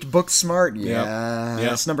 Number 8, Booksmart.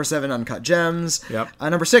 Yes. Number 7, Uncut Gems. Yep.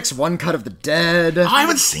 Number 6, One Cut of the Dead. I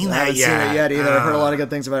haven't seen that yet. I haven't seen it yet either. I've heard a lot of good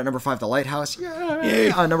things about it. Number 5, The Lighthouse.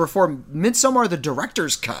 Yay. Number 4, Midsommar, the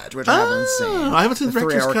director's cut, which I haven't seen. I haven't seen the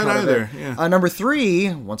director's cut either. Yeah. Number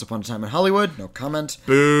 3, Once Upon a Time in Hollywood. No comment.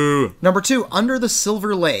 Boo. Number 2, Under the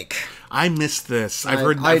Silver Lake. I missed this. I've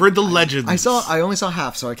heard the legends. I only saw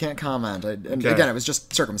half, so I can't comment. Again, it was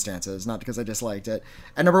just circumstances, not because I disliked it.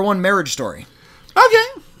 And number 1, Marriage Story. Okay.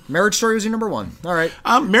 Marriage Story was your number 1. All right.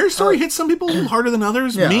 Marriage Story hits some people a little harder than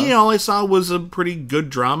others. Yeah. Me, all I saw was a pretty good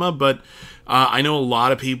drama, but I know a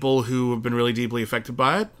lot of people who have been really deeply affected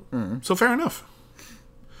by it. So fair enough.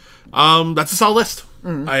 That's a solid list.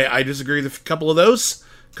 I disagree with a couple of those.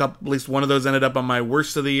 At least one of those ended up on my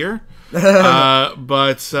worst of the year.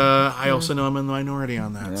 But I also know I'm in the minority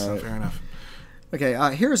on that, so fair enough.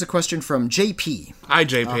 Okay, here is a question from JP. Hi,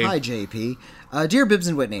 JP. Hi, JP. Dear Bibbs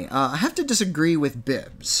and Whitney, I have to disagree with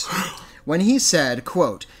Bibbs when he said,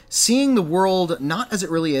 quote, seeing the world not as it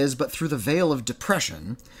really is, but through the veil of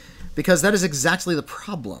depression, because that is exactly the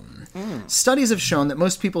problem. Studies have shown that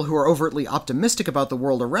most people who are overtly optimistic about the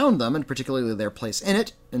world around them, and particularly their place in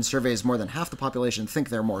it, in surveys more than half the population think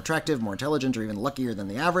they're more attractive, more intelligent, or even luckier than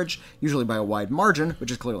the average, usually by a wide margin, which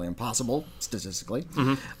is clearly impossible, statistically.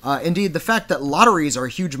 Indeed, the fact that lotteries are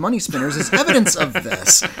huge money spinners is evidence of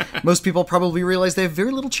this. Most people probably realize they have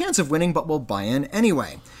very little chance of winning, but will buy in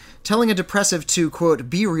anyway. Telling a depressive to, quote,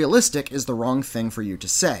 be realistic is the wrong thing for you to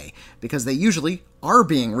say, because they usually are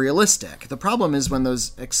being realistic. The problem is when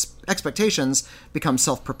those expectations become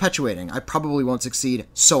self-perpetuating. I probably won't succeed,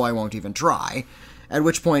 so I won't even try. at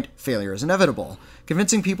which point failure is inevitable.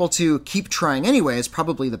 Convincing people to keep trying anyway is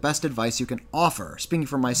probably the best advice you can offer. Speaking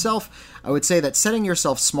for myself, I would say that setting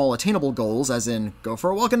yourself small attainable goals, as in go for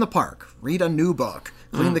a walk in the park, read a new book,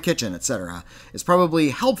 clean the kitchen, etc., is probably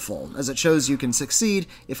helpful, as it shows you can succeed,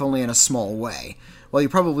 if only in a small way. While you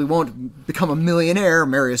probably won't become a millionaire,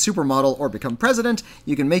 marry a supermodel, or become president,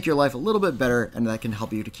 you can make your life a little bit better, and that can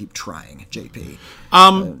help you to keep trying, JP.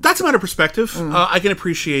 That's a matter of perspective. I can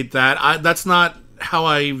appreciate that. That's not how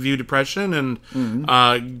I view depression,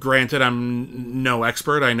 and granted, I'm no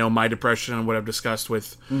expert. I know my depression and what I've discussed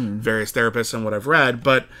with various therapists and what I've read,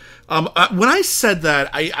 but when I said that,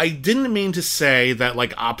 I didn't mean to say that,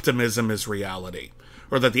 like, optimism is reality,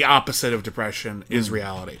 or that the opposite of depression is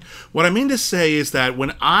reality. What I mean to say is that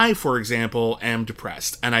when I, for example, am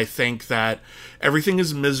depressed, and I think that everything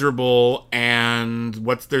is miserable, and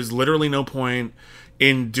there's literally no point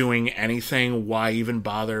in doing anything, why even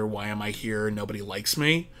bother? Why am I here? Nobody likes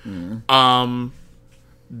me.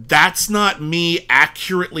 That's not me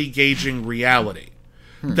accurately gauging reality.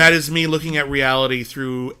 That is me looking at reality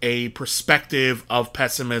through a perspective of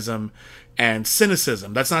pessimism and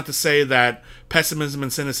cynicism. That's not to say that pessimism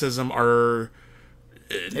and cynicism are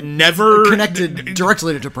never connected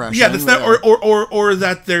directly to depression. Yeah, that's not, or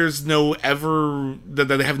that there's no ever that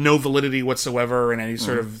they have no validity whatsoever in any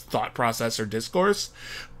sort of thought process or discourse.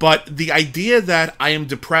 But the idea that I am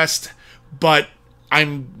depressed, but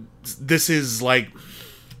this is like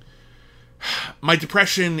my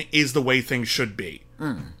depression is the way things should be.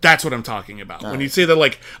 That's what I'm talking about. When you say that,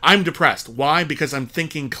 like, I'm depressed. Why? Because I'm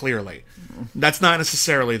thinking clearly. That's not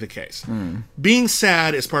necessarily the case. Being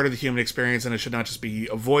sad is part of the human experience, and it should not just be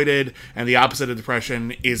avoided, and the opposite of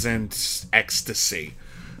depression isn't ecstasy.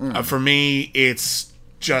 For me, it's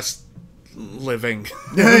just living.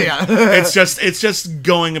 It's just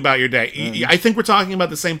going about your day. I think we're talking about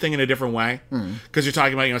the same thing in a different way, because you're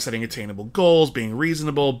talking about, setting attainable goals, being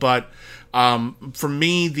reasonable, but for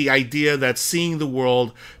me, the idea that seeing the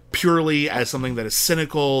world purely as something that is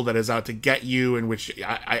cynical, that is out to get you, in which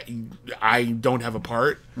I don't have a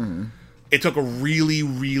part. It took a really,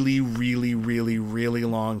 really, really, really, really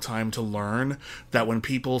long time to learn that when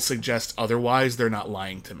people suggest otherwise, they're not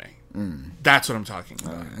lying to me. That's what I'm talking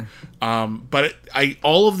about. But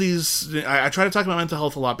all of these, I try to talk about mental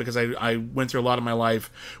health a lot because I went through a lot of my life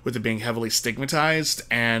with it being heavily stigmatized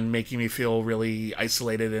and making me feel really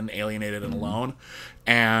isolated and alienated and alone.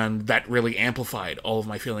 And that really amplified all of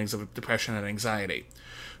my feelings of depression and anxiety.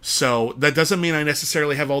 So that doesn't mean I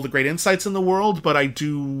necessarily have all the great insights in the world, but I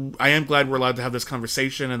am glad we're allowed to have this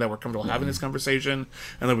conversation and that we're comfortable having this conversation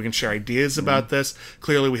and that we can share ideas about this.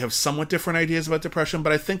 Clearly we have somewhat different ideas about depression,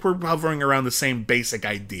 but I think we're hovering around the same basic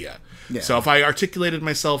idea. Yeah. So if I articulated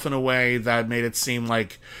myself in a way that made it seem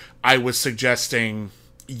like I was suggesting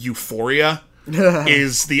euphoria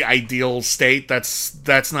is the ideal state,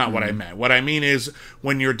 that's not what I meant. What I mean is,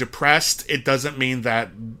 when you're depressed, it doesn't mean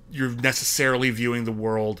that you're necessarily viewing the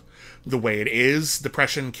world the way it is.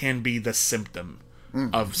 Depression can be the symptom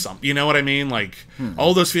of something. You know what I mean? Like,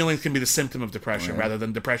 all those feelings can be the symptom of depression, rather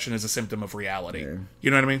than depression is a symptom of reality.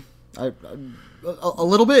 You know what I mean? A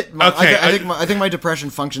little bit. Okay, I think my depression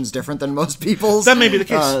functions different than most people's. That may be the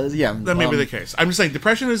case. That may be the case. I'm just saying,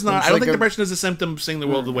 depression is not. I don't think depression is a symptom of seeing the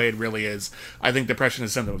world the way it really is. I think depression is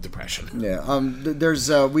a symptom of depression. Yeah. There's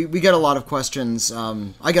we get a lot of questions.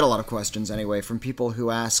 I get a lot of questions anyway from people who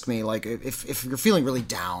ask me, like, if you're feeling really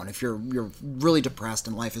down, if you're really depressed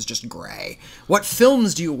and life is just gray, what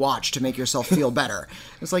films do you watch to make yourself feel better?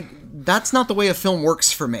 It's like, that's not the way a film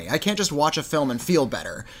works for me. I can't just watch a film and feel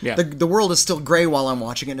better. Yeah. The world is still gray while I'm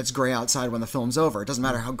watching it, and it's gray outside when the film's over. It doesn't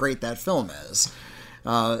matter how great that film is.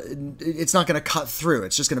 It's not going to cut through.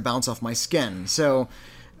 It's just going to bounce off my skin. So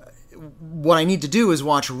what I need to do is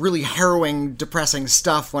watch really harrowing, depressing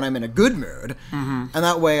stuff when I'm in a good mood. And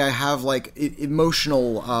that way I have, like,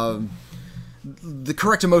 the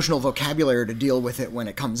correct emotional vocabulary to deal with it when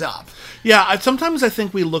it comes up. Yeah, sometimes I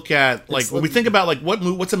think we look at, like, when we think about, like,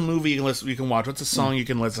 what's a movie you can watch, what's a song you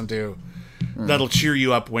can listen to that'll cheer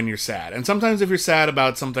you up when you're sad. And sometimes if you're sad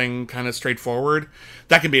about something kind of straightforward,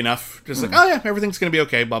 that can be enough. Just like, oh yeah, everything's going to be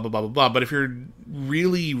okay, blah, blah, blah, blah, blah. But if you're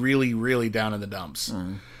really, really, really down in the dumps,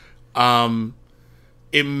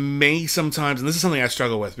 it may sometimes, and this is something I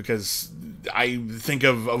struggle with because I think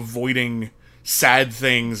of avoiding sad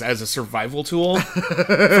things as a survival tool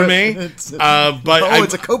for me. It's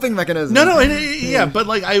a coping mechanism. Yeah, but,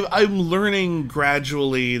 like, I'm learning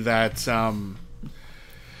gradually that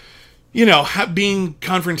being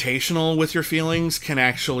confrontational with your feelings can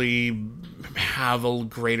actually have a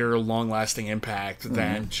greater long-lasting impact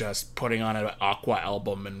than just putting on an Aqua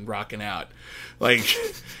album and rocking out. Like,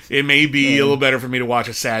 it may be a little better for me to watch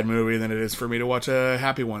a sad movie than it is for me to watch a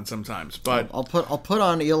happy one sometimes. But I'll put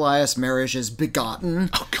on Elias Marish's Begotten.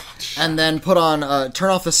 Oh, gosh. And then put on, turn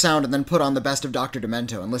off the sound and then put on the best of Dr.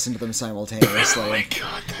 Demento and listen to them simultaneously. Oh my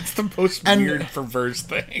god, that's the most weird, perverse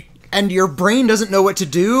thing. And your brain doesn't know what to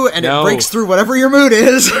do, and it breaks through whatever your mood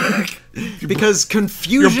is. Because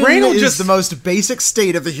confusion is the most basic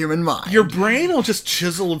state of the human mind. Your brain will just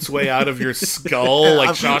chisel its way out of your skull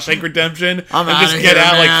like Shawshank Redemption. I'm and just get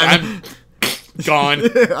out man. like I'm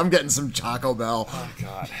gone. I'm getting some Taco Bell. Oh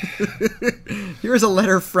god. Here's a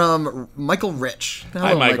letter from Michael Rich. Hello,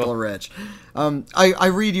 Hi, Michael. Rich. I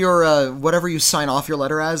read your whatever you sign off your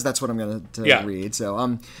letter as. That's what I'm going to read.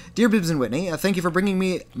 So, dear Bibbs and Whitney, thank you for bringing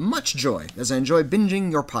me much joy as I enjoy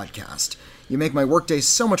binging your podcast. You make my workday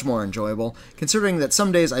so much more enjoyable, considering that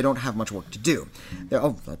some days I don't have much work to do.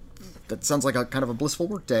 That sounds like a kind of a blissful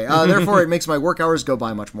workday. Therefore, it makes my work hours go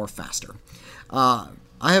by much more faster.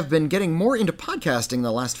 I have been getting more into podcasting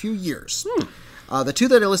the last few years. The two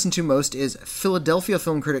that I listen to most is Philadelphia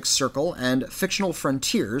Film Critics Circle and Fictional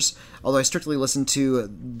Frontiers, although I strictly listen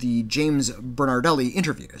to the James Bernardelli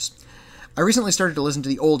interviews. I recently started to listen to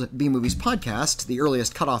the old B-Movies podcast, The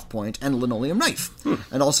Earliest Cutoff Point, and Linoleum Knife,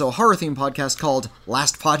 and also a horror-themed podcast called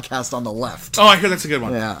Last Podcast on the Left. Oh, I hear that's a good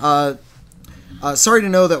one. Yeah. Sorry to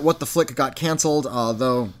know that What the Flick got canceled,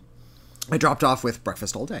 though I dropped off with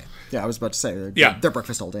Breakfast All Day. Yeah, I was about to say, they're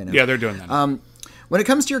Breakfast All Day now. Yeah, they're doing that. When it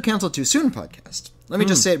comes to your Canceled Too Soon podcast, let me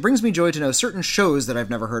just say it brings me joy to know certain shows that I've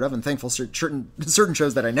never heard of, and thankful certain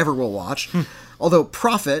shows that I never will watch. Although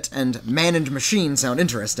Prophet and Man and Machine sound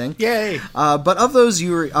interesting. Yay! But of those,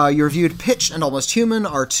 you reviewed Pitch and Almost Human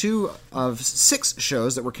are 2 of 6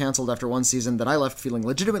 shows that were canceled after one season that I left feeling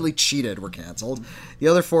legitimately cheated were canceled. The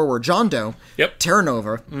other 4 were John Doe, Terra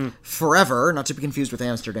Nova, Forever, not to be confused with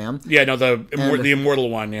Amsterdam. Yeah, no, the immortal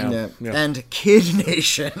one, yeah. And Kid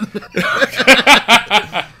Nation.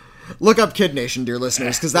 Look up Kid Nation, dear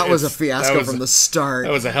listeners, because that was a fiasco from the start.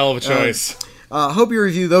 That was a hell of a choice. Hope you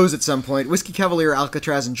review those at some point. Whiskey Cavalier,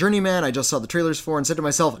 Alcatraz, and Journeyman. I just saw the trailers for and said to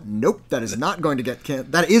myself, "Nope, that is going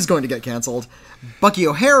to get canceled." Bucky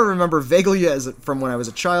O'Hare, remember vaguely as from when I was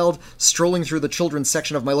a child, strolling through the children's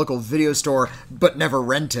section of my local video store, but never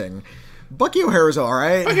renting. Bucky O'Hare is all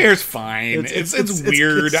right. Bucky O'Hare's fine. It's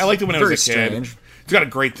weird. I liked it when I was a kid. Strange. It's got a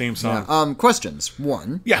great theme song. Yeah. Questions.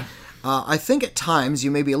 1. Yeah. I think at times you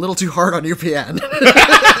may be a little too hard on UPN.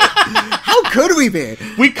 How could we be?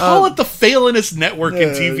 We call it the failinest network in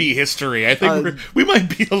TV history. I think we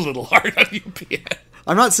might be a little hard on UPN.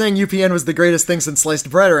 I'm not saying UPN was the greatest thing since sliced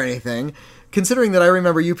bread or anything, considering that I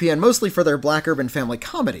remember UPN mostly for their black urban family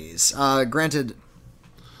comedies. Granted,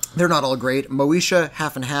 they're not all great. Moesha,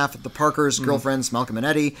 Half and Half, The Parkers, Girlfriends, Malcolm and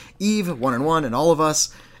Eddie, Eve, 1 and 1, and All of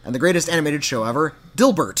Us. And the greatest animated show ever,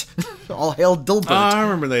 Dilbert. All hail Dilbert. I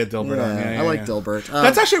remember they had Dilbert on. I like Dilbert.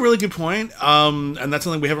 That's actually a really good point. And that's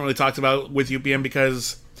something we haven't really talked about with UPN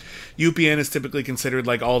because UPN is typically considered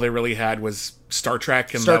like all they really had was Star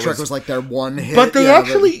Trek. And Star Trek was like their one hit. But they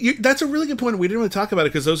that's a really good point. We didn't really talk about it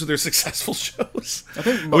because those are their successful shows. I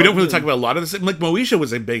think we don't really talk about a lot of this. Like Moesha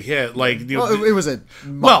was a big hit. Like it was a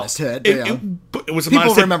modest hit. It was a people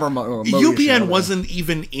modest remember Moesha. UPN wasn't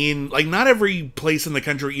even in like not every place in the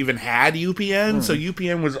country even had UPN. So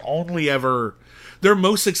UPN was only ever their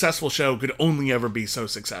most successful show could only ever be so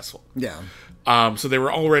successful. Yeah. So they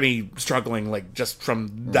were already struggling, like, just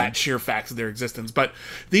from that sheer fact of their existence. But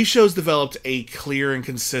these shows developed a clear and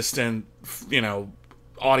consistent,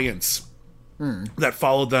 audience that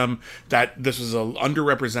followed them, that this was an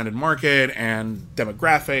underrepresented market and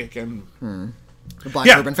demographic and... The black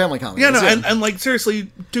urban family comedy. Yeah, no, and like,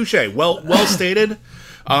 seriously, touche. Well stated.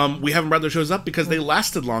 We haven't brought those shows up because they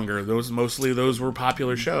lasted longer. Those were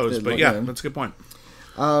popular shows. But yeah, that's a good point.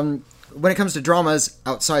 When it comes to dramas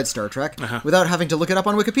outside Star Trek, without having to look it up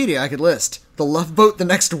on Wikipedia, I could list The Love Boat: The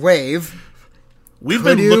Next Wave. We've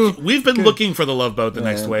been looking for The Love Boat: The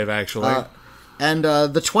Next Wave, actually. And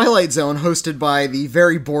The Twilight Zone, hosted by the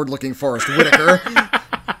very bored-looking Forrest Whitaker.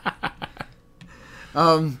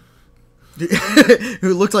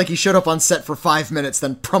 Who looked like he showed up on set for 5 minutes,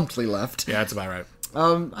 then promptly left. Yeah, that's about right.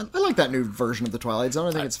 I like that new version of The Twilight Zone.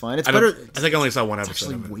 I think it's fine. It's better. better. I think I only saw one episode. It's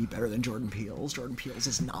actually way better than Jordan Peele's. Jordan Peele's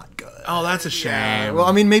is not good. Oh, that's a shame. Yeah. Well,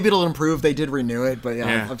 I mean, maybe it'll improve. They did renew it, but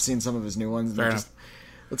I've seen some of his new ones. Fair enough.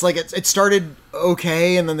 It's like it started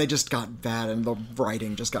okay, and then they just got bad, and the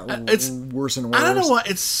writing just got worse and worse. I don't know why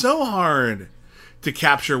it's so hard to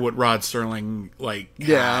capture what Rod Serling like had.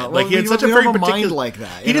 Yeah, like he had such a we very have particular mind like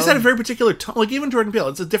that. He just know? had a very particular tone. Like even Jordan Peele,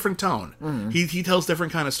 it's a different tone. He tells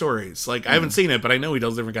different kind of stories. Like I haven't seen it, but I know he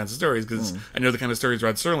tells different kinds of stories because I know the kind of stories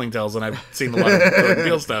Rod Serling tells, and I've seen a lot of Jordan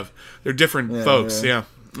Peele stuff. They're different folks. Yeah.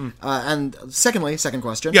 And secondly, second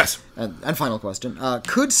question. Yes. And final question.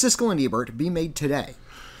 Could Siskel and Ebert be made today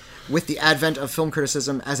with the advent of film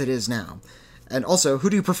criticism as it is now? And also, who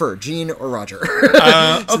do you prefer, Gene or Roger?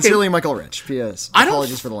 Sincerely, Michael Rich. P.S.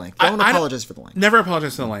 Apologies for the length. Don't apologize for the length. Never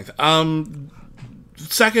apologize for the length.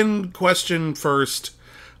 Second question first.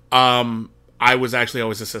 I was actually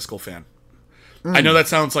always a Siskel fan. I know that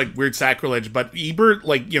sounds like weird sacrilege, but Ebert,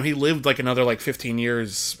 like, he lived like another like 15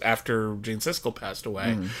 years after Gene Siskel passed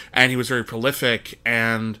away, and he was very prolific.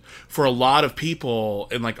 And for a lot of people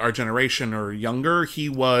in like our generation or younger, he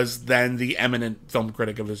was then the eminent film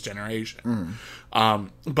critic of his generation.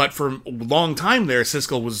 But for a long time there,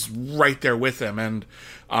 Siskel was right there with him, and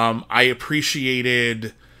I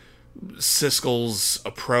appreciated Siskel's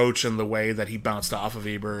approach and the way that he bounced off of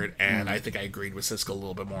Ebert, and I think I agreed with Siskel a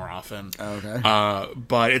little bit more often. Okay.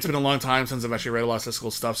 But it's been a long time since I've actually read a lot of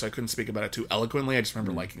Siskel stuff, so I couldn't speak about it too eloquently. I just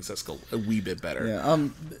remember liking Siskel a wee bit better. Yeah.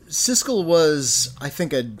 Siskel was, I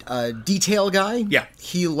think, a detail guy. Yeah.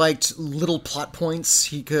 He liked little plot points.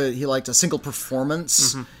 He liked a single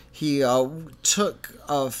performance. He took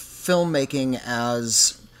filmmaking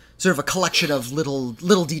as sort of a collection of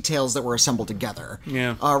little details that were assembled together.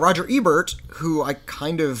 Yeah. Roger Ebert, who I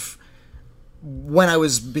kind of, when I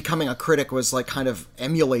was becoming a critic, was like kind of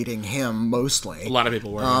emulating him mostly. A lot of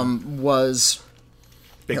people were. Was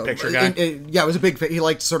big picture guy. It was a big. He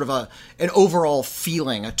liked sort of an overall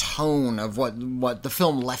feeling, a tone of what the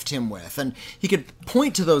film left him with, and he could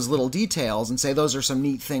point to those little details and say those are some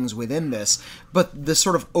neat things within this. But this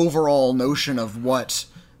sort of overall notion of what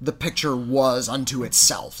the picture was unto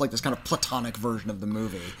itself, like this kind of platonic version of the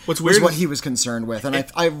movie, What's weird was what is- he was concerned with, and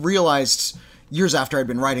I realized years after I'd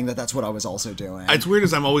been writing that's what I was also doing. It's weird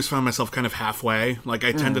as I'm always find myself kind of halfway. Like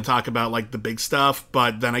I tend to talk about like the big stuff,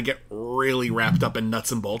 but then I get really wrapped up in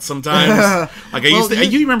nuts and bolts sometimes. Like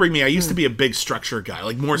you remember me, I used to be a big structure guy,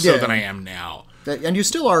 like more so than I am now. And you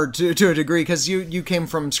still are to a degree, because you came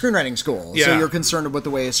from screenwriting school, so Yeah. you're concerned with the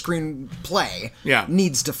way a screenplay Yeah.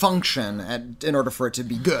 needs to function in order for it to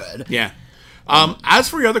be good. Yeah. As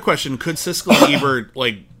for your other question, could Siskel and Ebert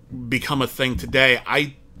like become a thing today?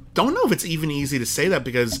 I don't know if it's even easy to say that,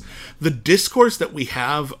 because the discourse that we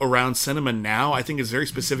have around cinema now, I think, is very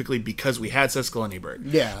specifically because we had Siskel and Ebert.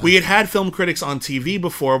 Yeah. We had film critics on TV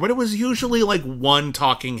before, but it was usually like one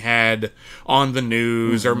talking head on the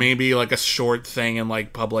news, or maybe like a short thing in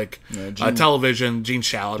like public television. Gene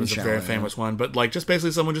Shalit is a very famous one, but like just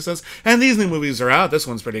basically someone just says, and these new movies are out, this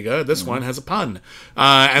one's pretty good, this one has a pun.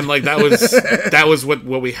 And like that was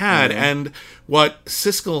what we had. And what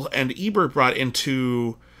Siskel and Ebert brought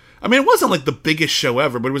into, I mean, it wasn't like the biggest show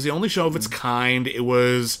ever, but it was the only show of its kind. It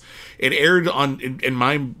aired in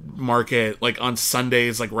my market like on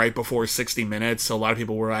Sundays, like right before 60 Minutes, so a lot of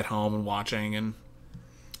people were at home and watching. And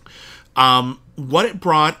what it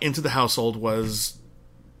brought into the household was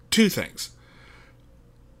two things.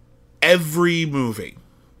 Every movie.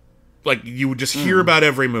 Like, you would just hear about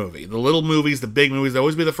every movie. The little movies, the big movies, they'd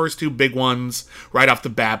always be the first two big ones right off the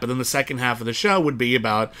bat, but then the second half of the show would be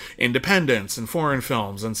about independence and foreign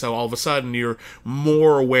films, and so all of a sudden you're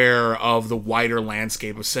more aware of the wider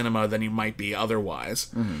landscape of cinema than you might be otherwise.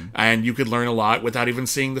 And you could learn a lot without even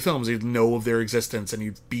seeing the films. You'd know of their existence, and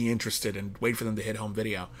you'd be interested and wait for them to hit home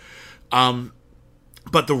video.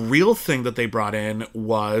 But the real thing that they brought in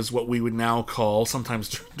was what we would now call, sometimes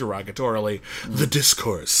derogatorily, the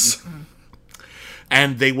discourse.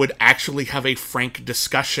 And they would actually have a frank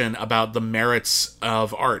discussion about the merits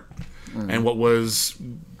of art and what was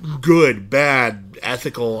good, bad,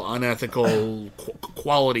 ethical, unethical,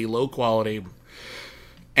 quality, low quality.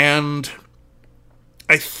 And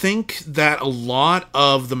I think that a lot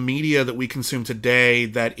of the media that we consume today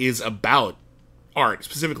that is about art,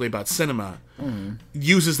 specifically about cinema,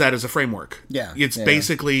 uses that as a framework. Yeah. It's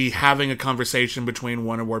basically having a conversation between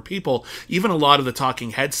one or more people. Even a lot of the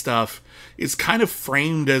talking head stuff is kind of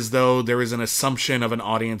framed as though there is an assumption of an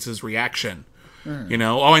audience's reaction. You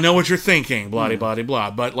know, oh, I know what you're thinking, blah, blah, blah,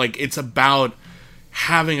 blah. But, like, it's about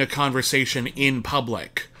having a conversation in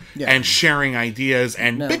public and sharing ideas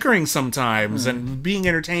and bickering sometimes and being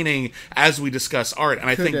entertaining as we discuss art. And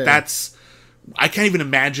I think that's... I can't even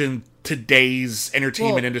imagine today's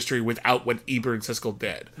entertainment industry without what Ebert and Siskel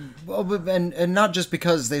did. Well, and not just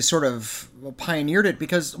because they sort of pioneered it,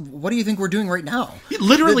 because what do you think we're doing right now?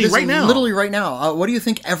 Literally right now. Literally right now. What do you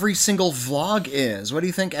think every single vlog is? What do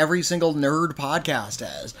you think every single nerd podcast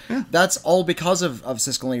is? Yeah. That's all because of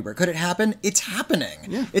Siskel and Ebert. Could it happen? It's happening.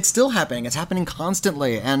 Yeah. It's still happening. It's happening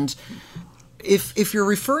constantly. And if you're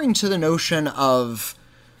referring to the notion of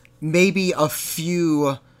maybe a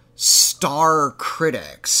few star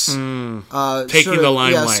critics taking the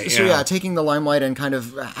limelight, taking the limelight and kind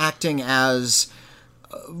of acting as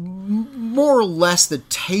more or less the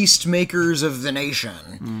tastemakers of the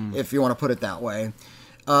nation, if you want to put it that way.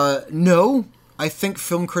 No, I think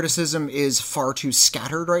film criticism is far too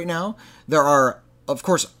scattered right now. There are, of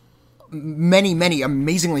course, many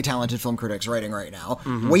amazingly talented film critics writing right now,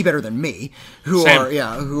 way better than me, who are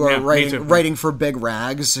writing for big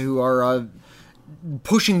rags, who are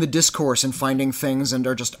pushing the discourse and finding things, and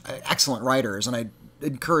are just excellent writers. And I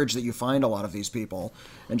encourage that you find a lot of these people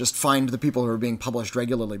and just find the people who are being published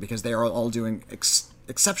regularly, because they are all doing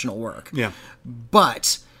exceptional work. Yeah.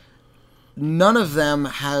 But none of them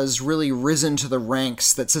has really risen to the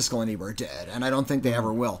ranks that Siskel and Ebert did, and I don't think they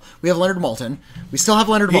ever will. We have Leonard Maltin. We still have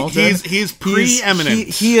Leonard Maltin. He's preeminent.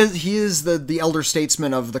 He is the elder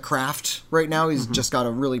statesman of the craft right now. He's just got a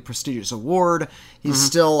really prestigious award. He's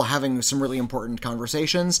still having some really important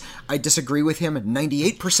conversations. I disagree with him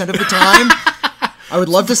 98% of the time. I would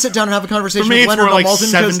love to sit down and have a conversation with Leonard Maltin.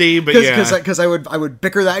 70, because I would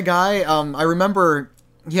bicker that guy. I remember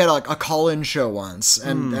he had a call-in show once,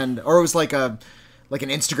 or it was like an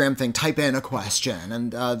Instagram thing. Type in a question,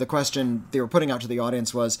 and the question they were putting out to the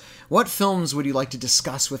audience was, "What films would you like to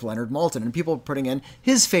discuss with Leonard Maltin?" And people were putting in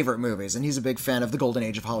his favorite movies, and he's a big fan of the Golden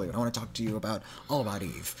Age of Hollywood. I want to talk to you about All About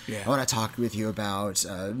Eve. Yeah. I want to talk with you about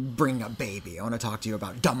Bring Up Baby. I want to talk to you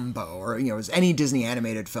about Dumbo, or any Disney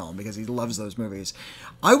animated film, because he loves those movies.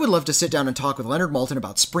 I would love to sit down and talk with Leonard Maltin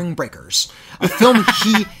about Spring Breakers, a film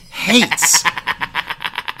he hates.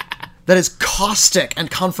 That is caustic and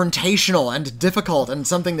confrontational and difficult, and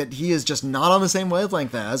something that he is just not on the same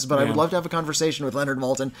wavelength as, but I would love to have a conversation with Leonard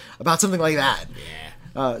Maltin about something like that.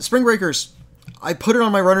 Yeah. Spring Breakers, I put it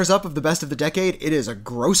on my runners-up of the best of the decade. It is a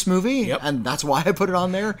gross movie, and that's why I put it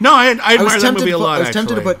on there. No, I admire that movie a lot, I was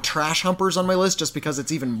tempted to put Trash Humpers on my list just because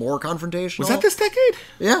it's even more confrontational. Was that this decade?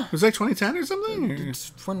 Yeah. Was that 2010 or something?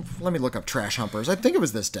 Let me look up Trash Humpers. I think it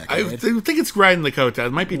was this decade. I think it's riding the coattails.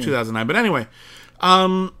 It might be 2009, but anyway. We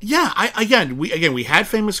had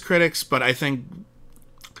famous critics, but I think,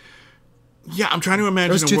 I'm trying to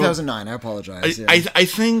imagine. It was 2009. I apologize. I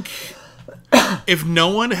think if no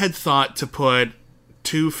one had thought to put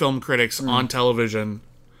two film critics on television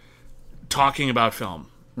talking about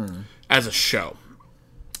film as a show,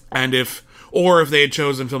 and if they had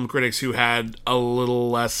chosen film critics who had a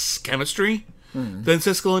little less chemistry than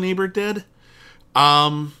Siskel and Ebert did,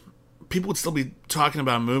 people would still be talking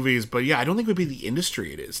about movies, but I don't think it would be the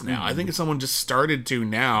industry it is now. I think if someone just started to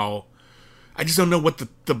now, I just don't know what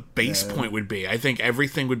the base point would be. I think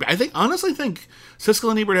everything would be. I honestly think Siskel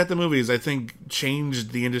and Ebert at the movies, I think,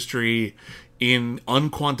 changed the industry in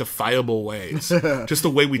unquantifiable ways. Just the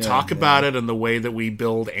way we talk about it, and the way that we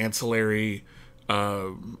build ancillary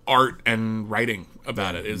art and writing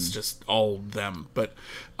about it is just all them. But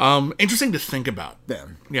interesting to think about.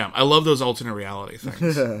 Yeah, I love those alternate reality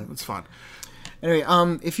things. It's fun. Anyway,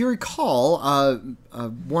 if you recall,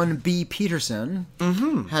 1B Peterson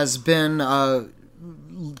has been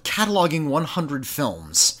cataloging 100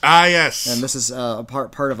 films. Ah, yes. And this is a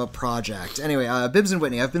part of a project. Anyway, Bibbs and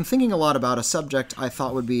Whitney, I've been thinking a lot about a subject I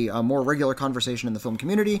thought would be a more regular conversation in the film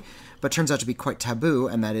community, but turns out to be quite taboo,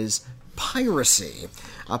 and that is piracy.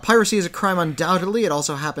 Piracy is a crime undoubtedly. It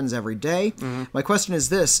also happens every day. My question is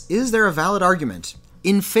this: is there a valid argument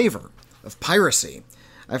in favor of piracy?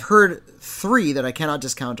 I've heard 3 that I cannot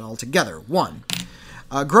discount altogether. 1.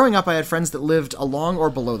 Growing up, I had friends that lived along or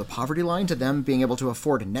below the poverty line. To them, being able to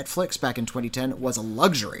afford Netflix back in 2010 was a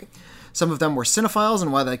luxury. Some of them were cinephiles,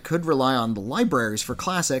 and while they could rely on the libraries for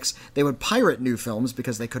classics, they would pirate new films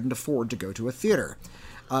because they couldn't afford to go to a theater.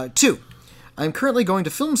 2. I am currently going to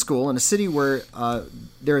film school in a city where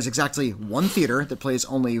there is exactly one theater that plays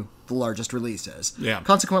only the largest releases. Yeah.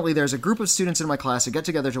 Consequently, there's a group of students in my class who get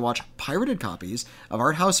together to watch pirated copies of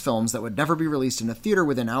art house films that would never be released in a theater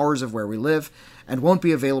within hours of where we live, and won't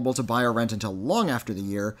be available to buy or rent until long after the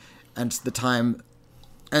year and time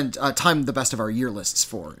the best of our year lists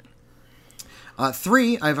for it.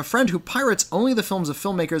 3, I have a friend who pirates only the films of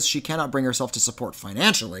filmmakers she cannot bring herself to support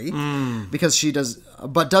financially, because she does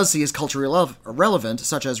see as culturally relevant,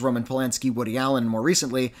 such as Roman Polanski, Woody Allen, more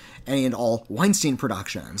recently, any and all Weinstein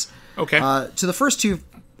productions. Okay. To the first 2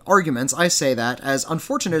 arguments, I say that, as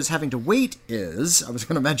unfortunate as having to wait is, I was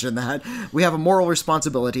going to mention that, we have a moral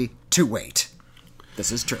responsibility to wait.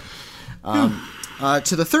 This is true.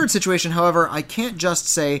 To the third situation, however, I can't just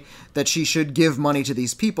say that she should give money to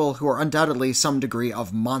these people who are undoubtedly some degree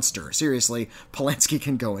of monster. Seriously, Polanski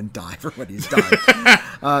can go and die for what he's done.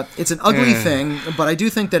 It's an ugly thing, but I do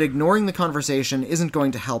think that ignoring the conversation isn't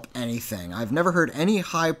going to help anything. I've never heard any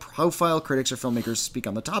high-profile critics or filmmakers speak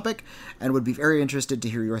on the topic, and would be very interested to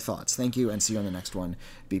hear your thoughts. Thank you, and see you on the next one.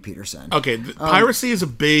 B. Peterson. Okay, piracy is a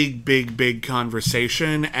big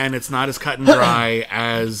conversation, and it's not as cut and dry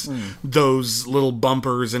as those little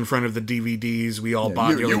bumpers in front of the DVDs we all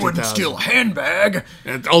bought in the early 2000s. Steal a handbag.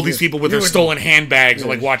 And all these people with their stolen handbags are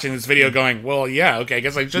like watching this video going, well, yeah, okay, I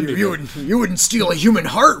guess I should do that. You wouldn't steal a human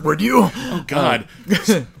heart, would you? Oh, God.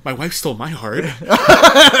 My wife stole my heart.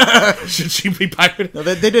 Should she be pirated? No,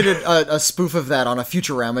 they did a spoof of that on a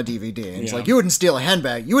Futurama DVD. And it's like, you wouldn't steal a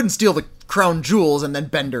handbag. You wouldn't steal the crown jewels, and then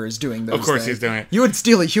Bender is doing those Of course things. he's doing it. You would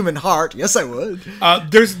steal a human heart. Yes, I would.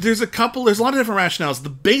 There's a lot of different rationales. The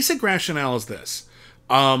basic rationale is this.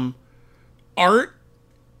 Art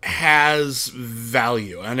has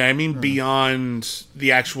value, and I mean beyond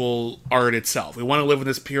the actual art itself. We want to live in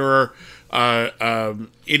this pure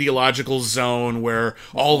ideological zone where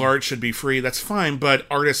all art should be free. That's fine, but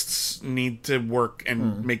artists need to work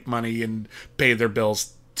and make money and pay their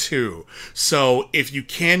bills too. So if you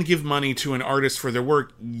can give money to an artist for their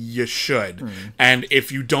work, you should. And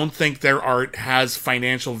if you don't think their art has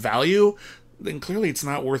financial value, then clearly it's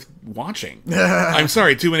not worth watching. I'm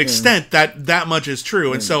sorry, to an extent that much is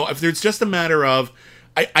true. And so if there's just a matter of,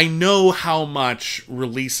 I know how much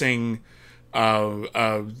releasing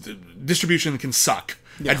distribution can suck.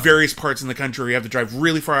 At various parts in the country, you have to drive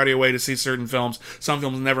really far out of your way to see certain films. Some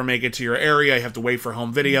films never make it to your area. You have to wait for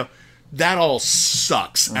home video. That all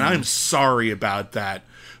sucks, and I'm sorry about that.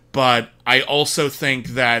 But I also think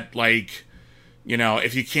that, like, you know,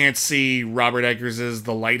 if you can't see Robert Eggers'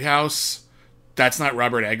 The Lighthouse, that's not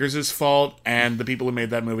Robert Eggers' fault, and the people who made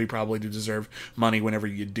that movie probably do deserve money whenever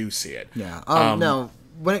you do see it. Yeah. Now,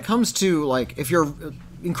 when it comes to, like, if you're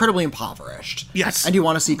incredibly impoverished, yes, and you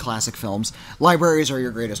want to see classic films, libraries are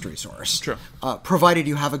your greatest resource. True. Provided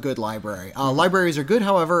you have a good library. Libraries are good,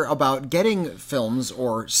 however, about getting films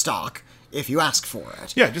or stock if you ask for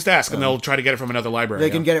it. Yeah, just ask, and they'll try to get it from another library.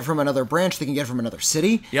 They can get it from another branch, they can get it from another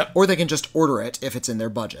city, or they can just order it if it's in their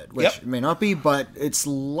budget, which may not be, but it's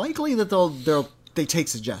likely that they take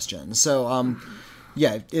suggestions. So,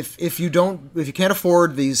 yeah, if you can't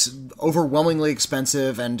afford these overwhelmingly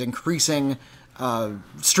expensive and increasing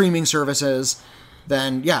streaming services,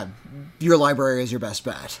 then yeah, your library is your best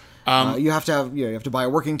bet. You have to buy a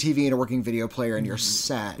working TV and a working video player, and you're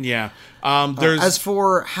set. Yeah. As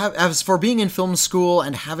for being in film school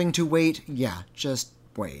and having to wait, just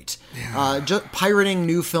wait. Yeah. Pirating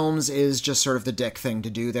new films is just sort of the dick thing to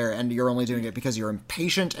do there, and you're only doing it because you're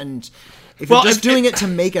impatient. And if you're doing it to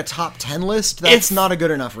make a top 10 list, that's not a good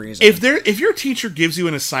enough reason. If your teacher gives you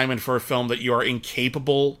an assignment for a film that you are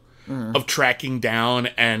incapable of tracking down,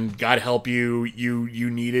 and God help you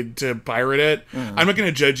needed to pirate it, I'm not going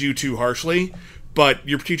to judge you too harshly, but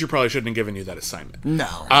your teacher probably shouldn't have given you that assignment.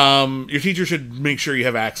 No. Your teacher should make sure you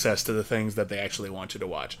have access to the things that they actually want you to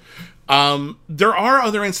watch. There are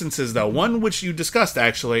other instances, though. One which you discussed,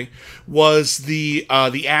 actually, was the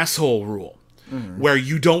asshole rule. Where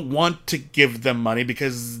you don't want to give them money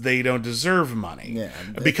because they don't deserve money. Yeah,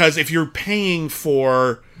 because if you're paying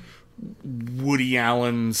for Woody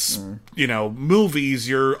Allen's, movies,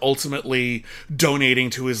 you're ultimately donating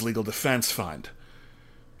to his legal defense fund.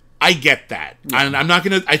 I get that. And I'm not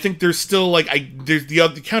going to, I think there's still,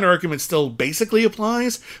 the counter argument still basically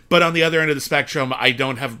applies, but on the other end of the spectrum, I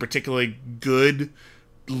don't have a particularly good,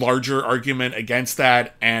 larger argument against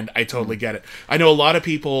that, and I totally get it. I know a lot of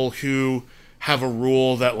people who have a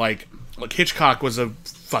rule that, like Hitchcock was a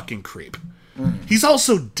fucking creep. He's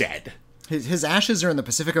also dead. His ashes are in the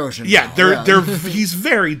Pacific Ocean. Yeah, he's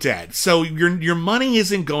very dead. So your money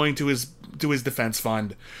isn't going to his defense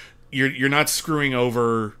fund. You're not screwing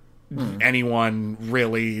over anyone,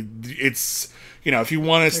 really. It's, if you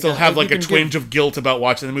want to still have a twinge of guilt about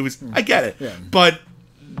watching the movies, I get it. Yeah. But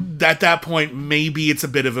at that point, maybe it's a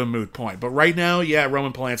bit of a moot point. But right now,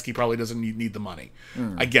 Roman Polanski probably doesn't need the money.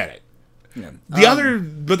 I get it. Yeah.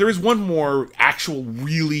 But there is one more actual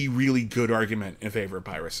really, really good argument in favor of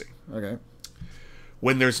piracy. Okay.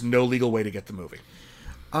 When there's no legal way to get the movie.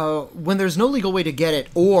 When there's no legal way to get it,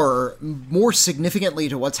 or more significantly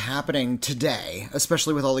to what's happening today,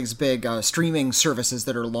 especially with all these big streaming services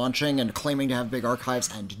that are launching and claiming to have big archives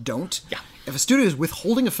and don't. Yeah. If a studio is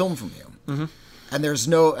withholding a film from you, and there's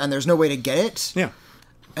no way to get it,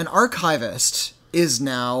 an archivist is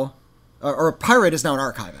now, or a pirate is now an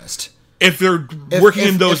archivist. If they're working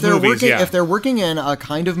in those movies, if they're working in a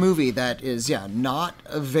kind of movie that is, not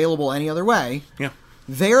available any other way,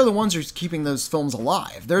 they're the ones who are keeping those films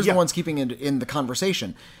alive. They're the ones keeping it in the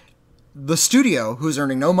conversation. The studio, who's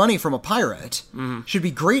earning no money from a pirate, should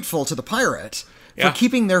be grateful to the pirate for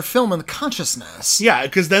keeping their film in the consciousness. Yeah,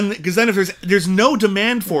 because then if there's no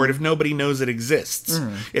demand for it if nobody knows it exists.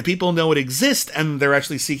 If people know it exists and they're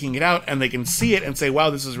actually seeking it out and they can see it and say,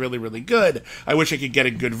 wow, this is really, really good. I wish I could get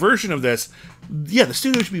a good version of this. Yeah, the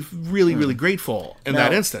studio should be really, really grateful in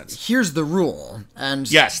that instance. Here's the rule.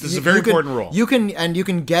 And yes, this is a very important rule. You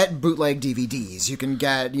can get bootleg DVDs. You can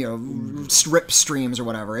get, strip streams or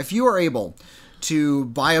whatever. If you are able to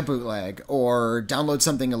buy a bootleg or download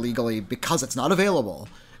something illegally because it's not available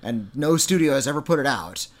and no studio has ever put it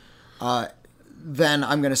out, then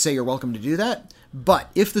I'm going to say you're welcome to do that. But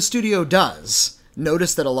if the studio does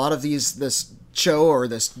notice that a lot of this show or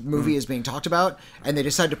this movie is being talked about and they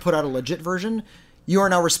decide to put out a legit version, you are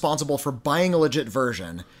now responsible for buying a legit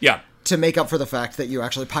version. Yeah. To make up for the fact that you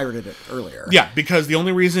actually pirated it earlier. Yeah, because the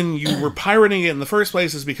only reason you were pirating it in the first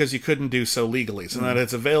place is because you couldn't do so legally. So that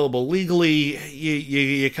it's available legally,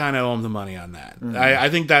 you kind of owe them the money on that. I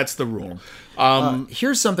think that's the rule.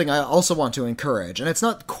 Here's something I also want to encourage, and it's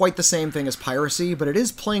not quite the same thing as piracy, but it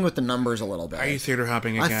is playing with the numbers a little bit. Are you theater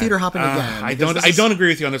hopping again? Theater hopping again. I don't agree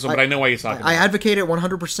with you on this one, but I know why you're talking about it. I advocate it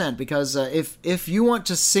 100% because if you want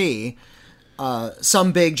to see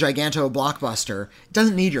some big giganto blockbuster, it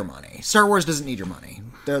doesn't need your money. Star Wars doesn't need your money.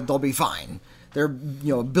 They'll be fine. A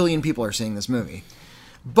billion people are seeing this movie.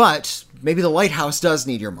 But maybe The Lighthouse does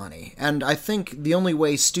need your money. And I think the only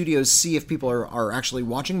way studios see if people are actually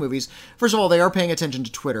watching movies, first of all, they are paying attention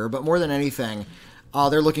to Twitter, but more than anything,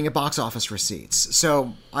 they're looking at box office receipts.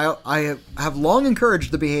 So I have long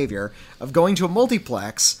encouraged the behavior of going to a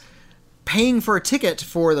multiplex, paying for a ticket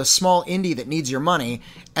for the small indie that needs your money,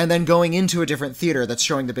 and then going into a different theater that's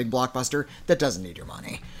showing the big blockbuster that doesn't need your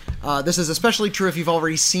money. This is especially true if you've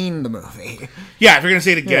already seen the movie. Yeah, if you're going to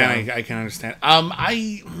say it again, I can understand.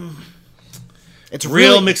 It's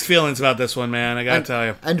real really mixed feelings about this one, man. I gotta tell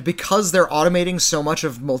you. And because they're automating so much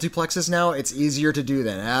of multiplexes now, it's easier to do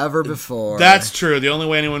than ever before. That's true. The only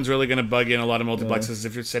way anyone's really going to bug in a lot of multiplexes is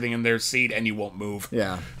if you're sitting in their seat and you won't move.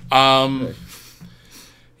 Yeah.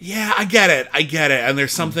 Yeah, I get it. And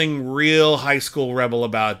there's something real high school rebel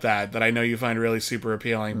about that I know you find really super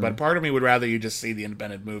appealing. But part of me would rather you just see the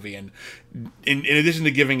independent movie and, in addition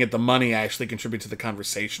to giving it the money, actually contribute to the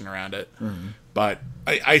conversation around it. But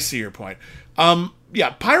I see your point. Yeah,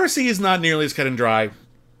 piracy is not nearly as cut and dry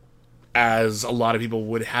as a lot of people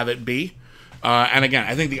would have it be. And again,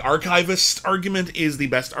 I think the archivist argument is the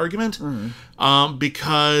best argument.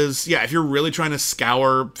 Because, if you're really trying to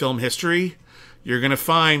scour film history, you're going to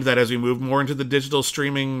find that as we move more into the digital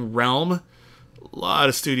streaming realm, a lot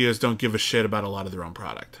of studios don't give a shit about a lot of their own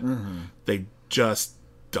product. They just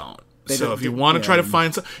don't. So if you want to try to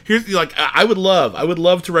find some, here's I would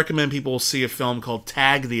love to recommend people see a film called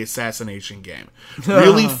Tag the Assassination Game.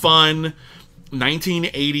 Really fun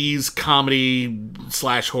 1980s comedy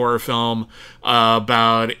 / horror film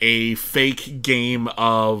about a fake game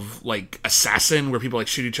of assassin where people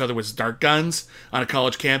shoot each other with dart guns on a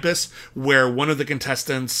college campus, where one of the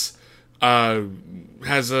contestants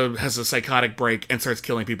has a psychotic break and starts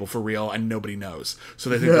killing people for real, and nobody knows.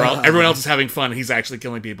 So they think everyone else is having fun. He's actually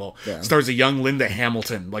killing people. Yeah. Stars a young Linda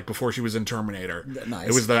Hamilton, before she was in Terminator. Nice.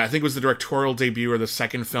 It was I think it was the directorial debut or the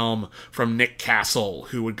second film from Nick Castle,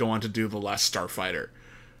 who would go on to do The Last Starfighter.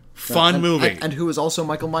 Fun movie. And who was also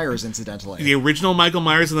Michael Myers, incidentally. The original Michael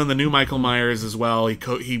Myers and then the new Michael Myers as well.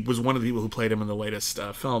 He was one of the people who played him in the latest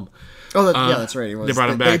film. Oh, that's right. He was. They brought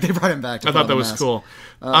him back. They brought him back. I thought that was cool.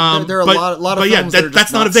 There are a lot of films that are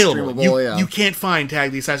that's not available. You can't find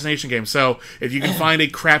Tag the Assassination Game. So if you can find a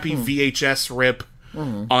crappy VHS rip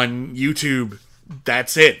on YouTube,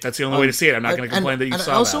 that's it. That's the only way to see it. I'm not going to complain that you saw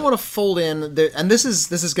that. I also want to fold in, and this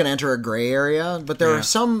is going to enter a gray area, but there are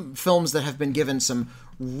some films that have been given some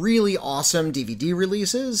really awesome DVD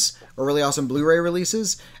releases or really awesome Blu-ray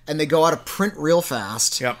releases, and they go out of print real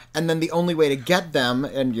fast. Yep. And then the only way to get them,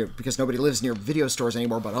 because nobody lives near video stores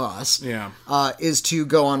anymore but us, is to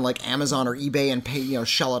go on Amazon or eBay and pay,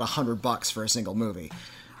 shell out $100 for a single movie.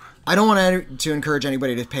 I don't want to encourage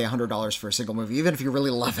anybody to pay $100 for a single movie, even if you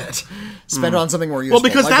really love it. Spend it on something more useful. Well,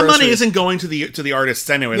 because that money isn't going to the artists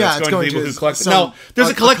anyway. Yeah, that's going to people who collect it. Now, there's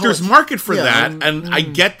a collector's market for that, and I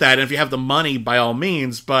get that. And if you have the money, by all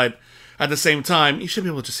means, but at the same time, you should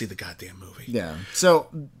be able to see the goddamn movie. Yeah. So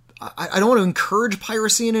I don't want to encourage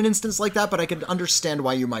piracy in an instance like that, but I can understand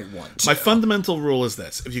why you might want to. My fundamental rule is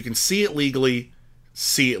this: if you can see it legally,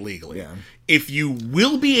 see it legally. Yeah. If you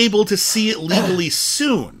will be able to see it legally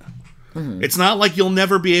soon, it's not like you'll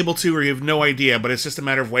never be able to or you have no idea, but it's just a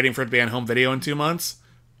matter of waiting for it to be on home video in 2 months.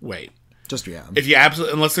 Wait. Just, yeah. If you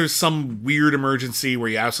absolutely, unless there's some weird emergency where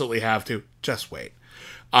you absolutely have to, just wait.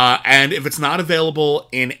 And if it's not available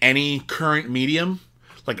in any current medium,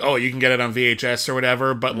 like, oh, you can get it on VHS or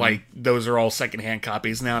whatever, but like those are all secondhand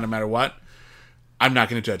copies now, no matter what, I'm not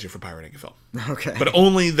going to judge you for pirating a film. Okay. But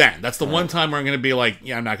only then. That's the one time where I'm going to be like,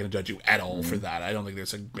 yeah, I'm not going to judge you at all for that. I don't think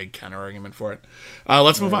there's a big counter argument for it.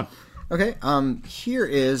 Let's move on. Okay. Here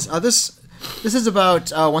is this is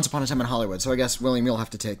about Once Upon a Time in Hollywood. So I guess William, you'll have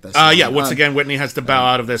to take this. Once again, Whitney has to bow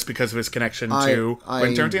out of this because of his connection to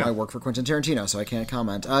Quentin Tarantino. I work for Quentin Tarantino, so I can't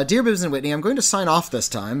comment. Dear Bibbs and Whitney, I'm going to sign off this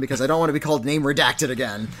time because I don't want to be called name redacted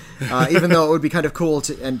again. Even though it would be kind of cool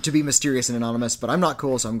to be mysterious and anonymous, but I'm not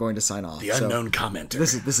cool, so I'm going to sign off. The unknown commenter.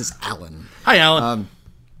 This is Alan. Hi, Alan.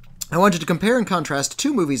 I wanted to compare and contrast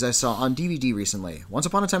 2 movies I saw on DVD recently: Once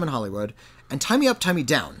Upon a Time in Hollywood and Tie Me Up, Tie Me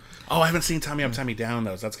Down. Oh, I haven't seen Tie Me Up, Tie Me Down,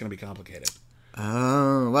 though, so that's going to be complicated.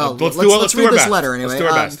 Oh, well, let's read this best. letter anyway. Let's do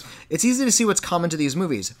our best. It's easy to see what's common to these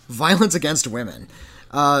movies. Violence against women.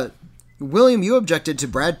 William, you objected to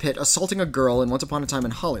Brad Pitt assaulting a girl in Once Upon a Time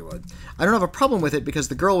in Hollywood. I don't have a problem with it because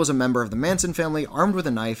the girl was a member of the Manson family, armed with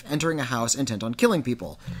a knife, entering a house intent on killing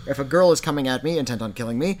people. If a girl is coming at me intent on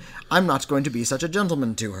killing me, I'm not going to be such a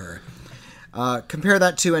gentleman to her. Compare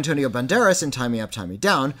that to Antonio Banderas in Tie Me Up, Tie Me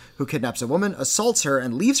Down, who kidnaps a woman, assaults her,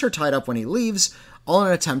 and leaves her tied up when he leaves, all in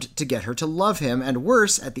an attempt to get her to love him, and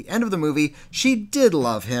worse, at the end of the movie, she did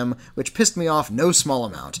love him, which pissed me off no small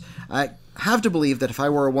amount. I have to believe that if I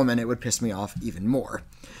were a woman, it would piss me off even more.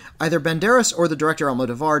 Either Banderas or the director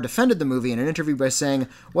Almodovar defended the movie in an interview by saying,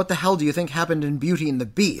 "What the hell do you think happened in Beauty and the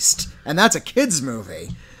Beast? And that's a kid's movie."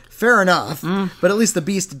 Fair enough, but at least the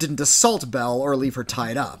Beast didn't assault Belle or leave her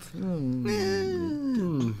tied up. She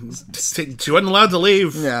wasn't allowed to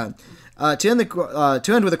leave. Yeah. To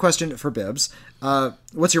end with a question for Bibbs,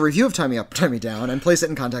 what's your review of Tie Me Up, Tie Me Down, and place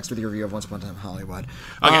it in context with your review of Once Upon a Time in Hollywood?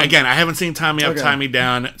 Okay, again, I haven't seen Tie Me Up, Tie Me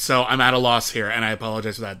Down, so I'm at a loss here, and I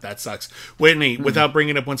apologize for that. That sucks. Whitney, without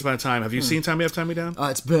bringing up Once Upon a Time, have you seen Tie Me Up, Tie Me Down?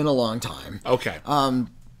 It's been a long time. Okay.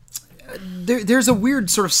 There's a weird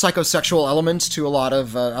sort of psychosexual element to a lot of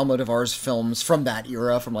Almodovar's films from that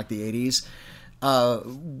era, from like the 80s,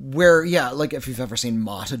 where, yeah, like if you've ever seen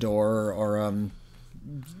Matador or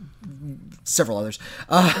several others,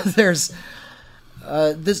 there's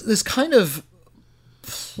this kind of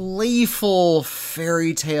playful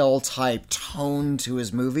fairy tale type tone to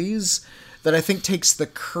his movies that I think takes the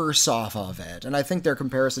curse off of it. And I think their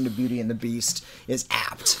comparison to Beauty and the Beast is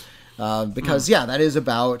apt. Because, yeah, that is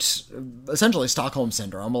about essentially Stockholm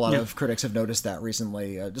Syndrome. A lot of critics have noticed that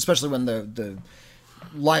recently, especially when the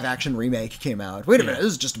live-action remake came out. Wait a minute,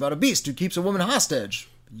 this is just about a beast who keeps a woman hostage.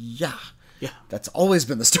 Yeah. That's always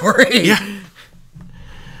been the story. Yeah.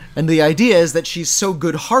 And the idea is that she's so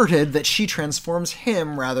good-hearted that she transforms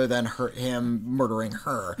him rather than him murdering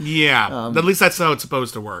her. Yeah, at least that's how it's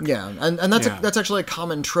supposed to work. Yeah, and that's actually a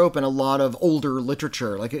common trope in a lot of older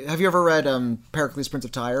literature. Like, have you ever read Pericles, Prince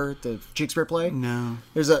of Tyre, the Shakespeare play? No.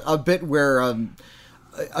 There's a bit where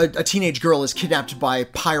a teenage girl is kidnapped by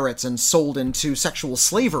pirates and sold into sexual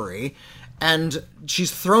slavery, and she's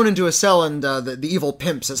thrown into a cell, and the evil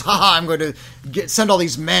pimp says, "Ha, I'm going to send all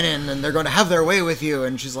these men in, and they're going to have their way with you."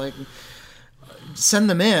 And she's like, "Send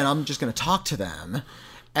them in, I'm just going to talk to them."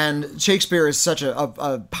 And Shakespeare is such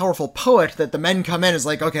a powerful poet that the men come in, is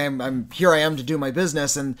like, "Okay, I'm here I am to do my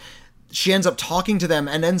business," and she ends up talking to them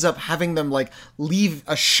and ends up having them like leave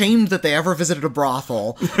ashamed that they ever visited a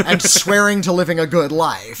brothel and swearing to living a good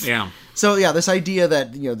life. Yeah. So yeah, this idea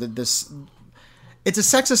that, you know, this... It's a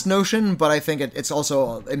sexist notion, but I think it's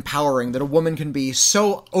also empowering that a woman can be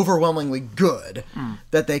so overwhelmingly good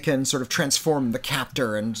that they can sort of transform the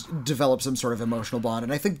captor and develop some sort of emotional bond.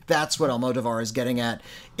 And I think that's what Almodovar is getting at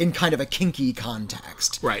in kind of a kinky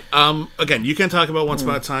context. Right. Again, you can talk about Once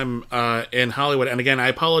Upon a Time in Hollywood. And again, I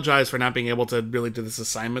apologize for not being able to really do this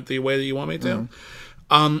assignment the way that you want me to.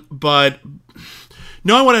 But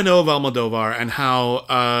knowing what I know of Almodovar and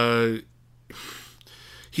how...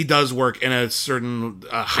 he does work in a certain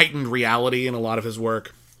heightened reality in a lot of his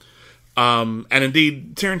work. And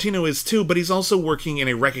indeed, Tarantino is too, but he's also working in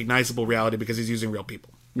a recognizable reality because he's using real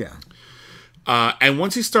people. Yeah. And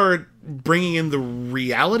once you start bringing in the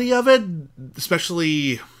reality of it,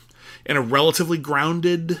 especially in a relatively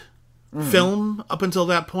grounded film up until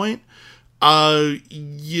that point,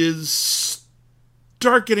 you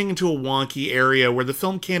start getting into a wonky area where the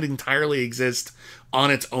film can't entirely exist on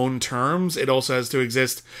its own terms. It also has to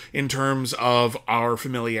exist in terms of our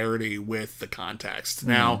familiarity with the context.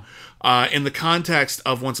 Now, in the context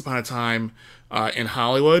of Once Upon a Time in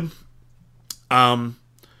Hollywood, Brad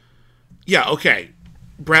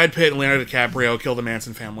Pitt and Leonardo DiCaprio kill the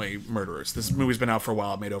Manson family murderers. This movie's been out for a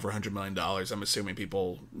while. It made over $100 million. I'm assuming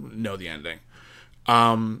people know the ending.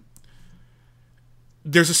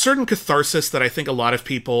 There's a certain catharsis that I think a lot of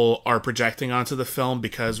people are projecting onto the film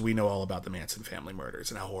because we know all about the Manson family murders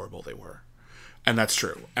and how horrible they were. And that's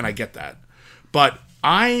true. And I get that. But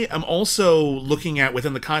I am also looking at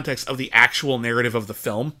within the context of the actual narrative of the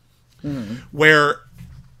film, where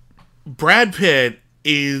Brad Pitt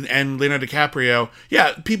and Leonardo DiCaprio,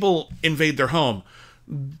 people invade their home.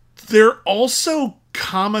 They're also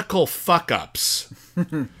comical fuck-ups.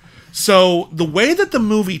 So the way that the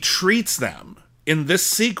movie treats them in this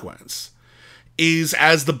sequence is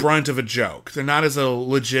as the brunt of a joke. They're not as a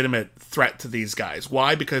legitimate threat to these guys.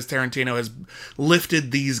 Why? Because Tarantino has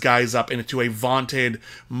lifted these guys up into a vaunted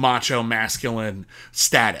macho masculine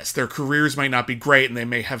status. Their careers might not be great and they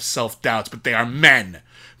may have self-doubts, but they are men.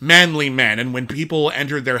 Manly men. And when people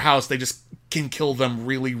enter their house, they just can kill them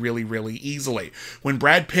really, really, really easily. When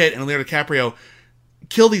Brad Pitt and Leonardo DiCaprio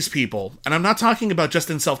kill these people, and I'm not talking about just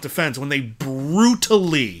in self-defense, when they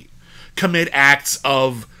brutally commit acts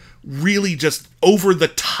of really just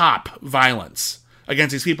over-the-top violence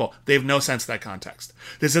against these people, they have no sense of that context.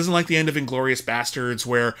 This isn't like the end of Inglourious Bastards,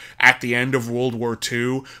 where at the end of World War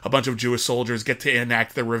II, a bunch of Jewish soldiers get to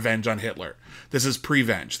enact their revenge on Hitler. This is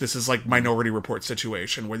Prevenge. This is like Minority Report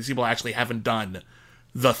situation, where these people actually haven't done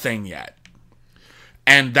the thing yet.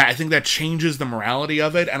 And I think that changes the morality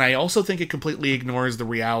of it, and I also think it completely ignores the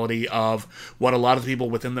reality of what a lot of the people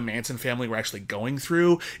within the Manson family were actually going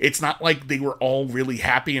through. It's not like they were all really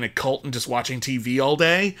happy in a cult and just watching TV all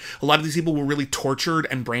day. A lot of these people were really tortured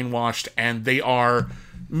and brainwashed, and they are,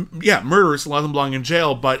 murderers. A lot of them belong in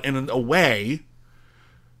jail, but in a way,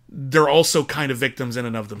 they're also kind of victims in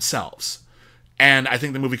and of themselves. And I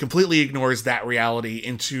think the movie completely ignores that reality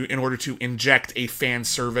in order to inject a fan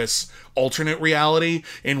service alternate reality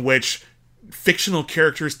in which fictional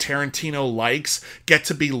characters Tarantino likes get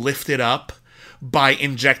to be lifted up by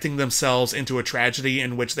injecting themselves into a tragedy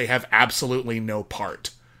in which they have absolutely no part.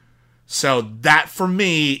 So that, for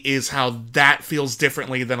me, is how that feels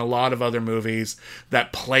differently than a lot of other movies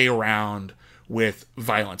that play around with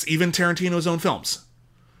violence. Even Tarantino's own films.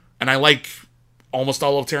 And I like almost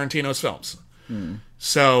all of Tarantino's films.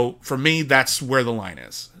 So for me, that's where the line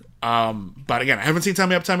is. But again, I haven't seen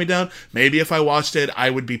Tommy Up, Tommy Down. Maybe if I watched it, I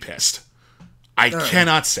would be pissed. I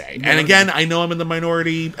cannot say. And again, I know I'm in the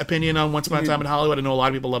minority opinion on Once Upon a Time in Hollywood. I know a lot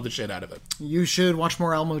of people love the shit out of it. You should watch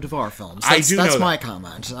more Almodovar films. That's my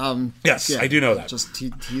comment. Yes, I do know that. Just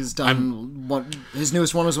he's done his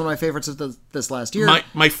newest one was one of my favorites of this last year.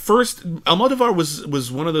 My first Almodovar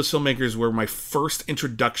was one of those filmmakers where my first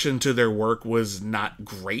introduction to their work was not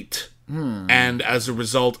great. And as a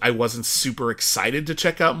result, I wasn't super excited to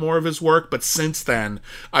check out more of his work. But since then,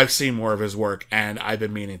 I've seen more of his work, and I've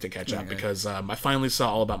been meaning to catch up because I finally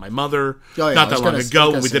saw All About My Mother not that long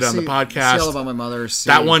ago when we did it on the podcast. See All About My Mother.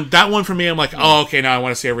 That one for me, I'm like, okay, now I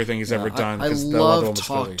want to see everything he's ever done. I love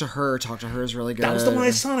Talk to Her. Talk to Her is really good. That was the one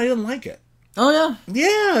I saw, and I didn't like it. Oh yeah,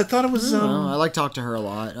 yeah. I thought it was. I like Talk to Her a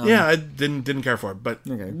lot. I didn't care for it, but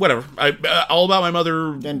whatever. All About My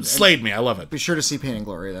Mother slayed me. I love it. Be sure to see Pain and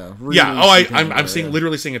Glory though. Really I'm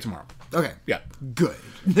literally seeing it tomorrow. Okay. Yeah. Good.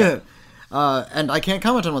 And I can't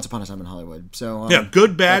comment on Once Upon a Time in Hollywood. So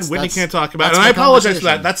good, bad. Whitney can't talk about it, and I apologize for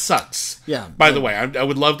that. That sucks. Yeah. By the way, I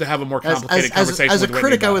would love to have a more complicated conversation. As a with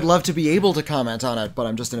critic, I would love to be able to comment on it, but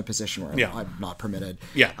I'm just in a position where I'm not permitted.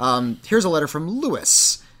 Yeah. Here's a letter from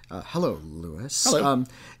Lewis. Hello, Lewis. Hello.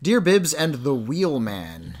 Dear Bibbs and the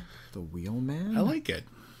Wheelman. The Wheelman? I like it.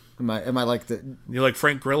 Am I like the... You're like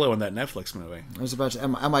Frank Grillo in that Netflix movie. I was about to...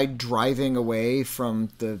 Am I driving away from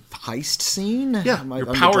the heist scene? Yeah,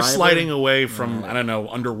 you're power sliding away from, I don't know,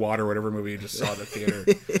 Underwater, whatever movie you just saw at the theater.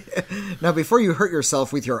 Now, before you hurt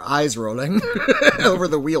yourself with your eyes rolling over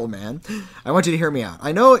the Wheelman, I want you to hear me out.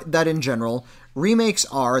 I know that in general, remakes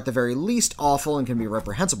are, at the very least, awful and can be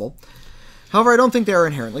reprehensible. However, I don't think they are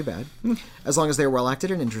inherently bad. As long as they are well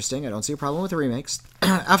acted and interesting, I don't see a problem with the remakes.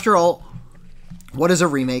 After all, what is a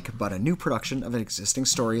remake but a new production of an existing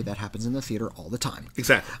story that happens in the theater all the time?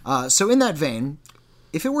 Exactly. So in that vein,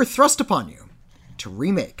 if it were thrust upon you to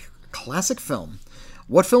remake a classic film,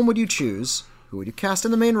 what film would you choose? Who would you cast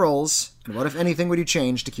in the main roles? And what, if anything, would you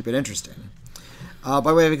change to keep it interesting?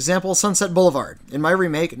 By way of example, Sunset Boulevard. In my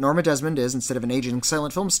remake, Norma Desmond is, instead of an aging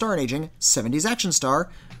silent film star, an aging 70s action star,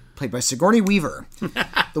 played by Sigourney Weaver.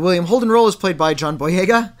 The William Holden role is played by John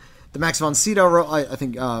Boyega. the Max von Sydow role, I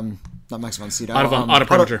think, not Max von Sydow. Otto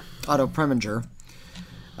Preminger. Otto Preminger,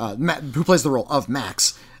 who plays the role of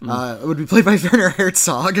Max, would be played by Werner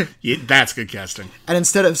Herzog. Yeah, that's good casting. And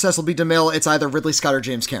instead of Cecil B. DeMille, it's either Ridley Scott or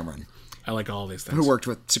James Cameron. I like all these things. Who worked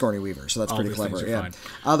with Sigourney Weaver, so that's all pretty these clever. things are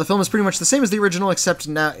Yeah. The film is pretty much the same as the original, except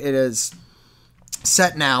now it is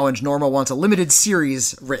set now, and Norma wants a limited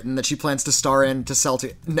series written that she plans to star in to sell to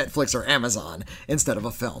Netflix or Amazon instead of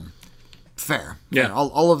a film. Fair. Yeah.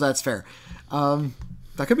 All of that's fair.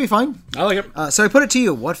 That could be fine. I like it. So I put it to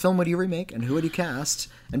you. What film would you remake, and who would you cast?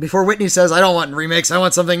 And before Whitney says, I don't want remakes, I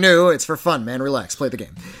want something new, it's for fun, man. Relax. Play the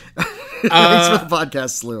game. Thanks for the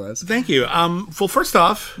podcast, Lewis. Thank you. Well, first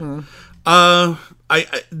off,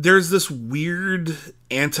 there's this weird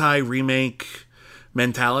anti-remake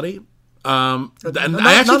mentality. And I actually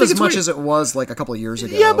not think as it's much weird. as it was like a couple of years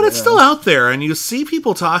ago. Yeah, but it's still out there, and you see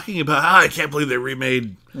people talking about, I can't believe they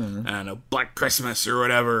remade, I don't know, Black Christmas or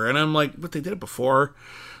whatever, and I'm like, but they did it before.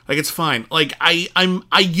 Like, it's fine. Like, I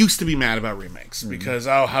used to be mad about remakes because,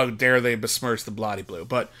 how dare they besmirch the bloody blue,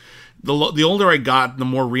 but the older I got, the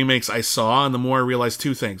more remakes I saw, and the more I realized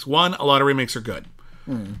two things. One, a lot of remakes are good.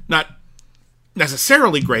 Not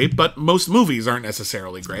necessarily great, but most movies aren't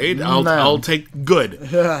necessarily great. I'll take good.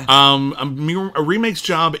 A remake's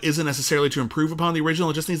job isn't necessarily to improve upon the original.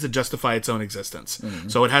 It just needs to justify its own existence.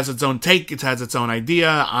 So it has its own take. It has its own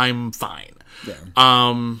idea. I'm fine.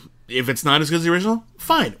 Yeah. If it's not as good as the original,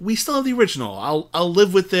 fine. We still have the original. I'll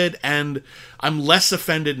live with it, and I'm less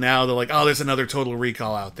offended now that, like, there's another Total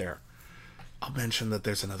Recall out there. I'll mention that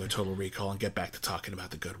there's another Total Recall and get back to talking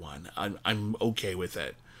about the good one. I'm okay with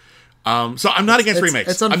it. So I'm not against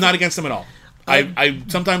remakes. I'm not against them at all. I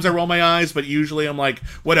sometimes I roll my eyes, but usually I'm like,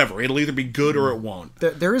 whatever. It'll either be good or it won't.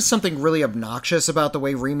 There is something really obnoxious about the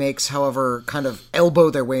way remakes, however, kind of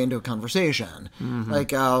elbow their way into a conversation.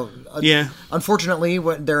 Like, unfortunately,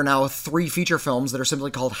 there are now 3 feature films that are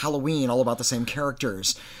simply called Halloween, all about the same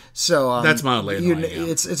characters. So that's mildly annoying.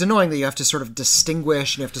 It's annoying that you have to sort of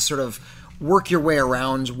distinguish, and you have to sort of work your way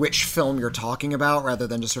around which film you're talking about, rather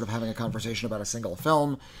than just sort of having a conversation about a single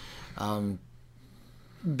film.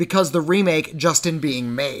 Because the remake, just in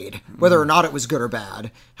being made, whether or not it was good or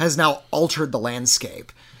bad, has now altered the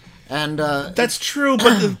landscape. And that's true,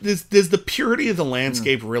 but is the purity of the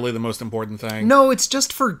landscape really the most important thing? No, it's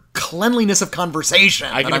just for cleanliness of conversation.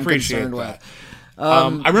 I can appreciate that.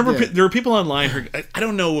 I remember there were people online who, I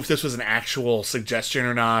don't know if this was an actual suggestion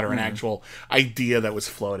or not, or an actual idea that was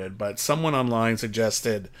floated, but someone online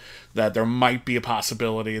suggested that there might be a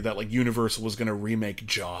possibility that, like, Universal was going to remake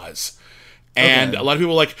Jaws. And a lot of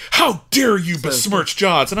people were like, how dare you besmirch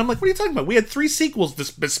Jaws? And I'm like, what are you talking about? We had 3 sequels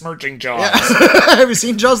besmirching Jaws. Yeah. Have you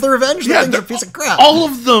seen Jaws the Revenge? That thing's a piece of crap. All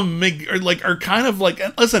of them are kind of like,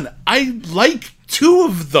 listen, I like 2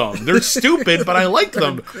 of them. They're stupid, but I like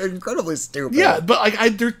them. Incredibly stupid. Yeah,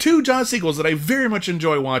 but there are 2 Jaws sequels that I very much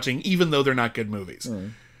enjoy watching, even though they're not good movies.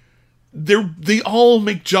 They all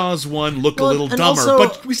make Jaws 1 look a little dumber, also,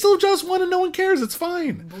 but we still have Jaws 1 and no one cares. It's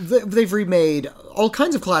fine. They've remade all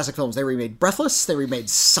kinds of classic films. They remade Breathless. They remade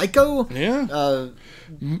Psycho. Yeah.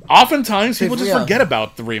 Oftentimes, people just forget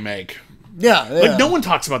about the remake. Yeah. Like, no one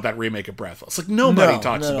talks about that remake of Breathless. Like, nobody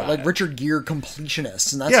talks about it. Like Richard Gere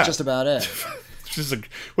Completionists, and that's just about it.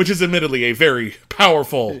 Which is admittedly a very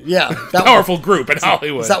powerful, group in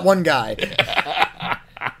Hollywood. It's that one guy.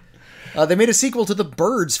 They made a sequel to The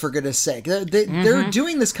Birds, for goodness sake. They're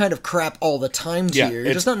doing this kind of crap all the time to you.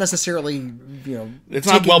 You're just not necessarily, it's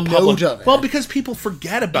not well published. Of it. Well, because people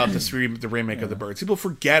forget about the remake of The Birds. People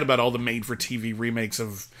forget about all the made-for-TV remakes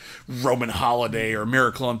of Roman Holiday or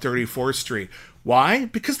Miracle on 34th Street. Why?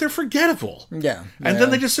 Because they're forgettable. Yeah. And then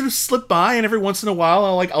they just sort of slip by, and every once in a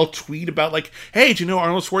while I'll tweet about, like, hey, do you know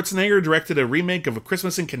Arnold Schwarzenegger directed a remake of A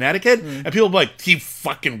Christmas in Connecticut? And people are like, he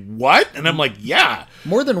fucking what? And I'm like, yeah.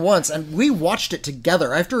 More than once, and we watched it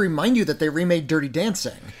together. I have to remind you that they remade Dirty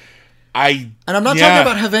Dancing. And I'm not talking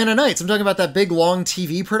about Havana Nights. I'm talking about that big, long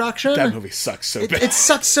TV production. That movie sucks so bad. It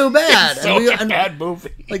sucks so bad. It's such a bad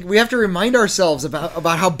movie. Like, we have to remind ourselves about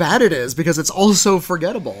how bad it is, because it's all so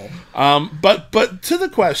forgettable. But to the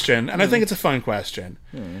question, and I think it's a fun question.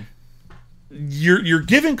 You're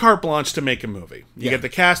given carte blanche to make a movie. You get the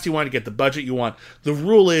cast you want, you get the budget you want. The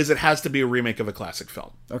rule is it has to be a remake of a classic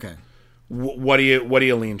film. Okay. What do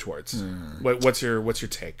you lean towards? What's your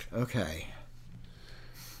take? Okay.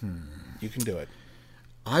 You can do it.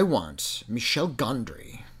 I want Michel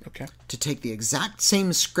Gondry to take the exact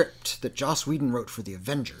same script that Joss Whedon wrote for The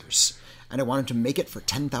Avengers, and I want him to make it for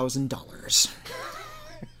 $10,000.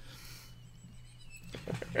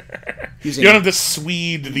 using. You don't have to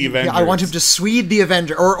Swede the Avengers. Yeah, I want him to Swede the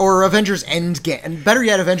Avenger or Avengers Endgame, and better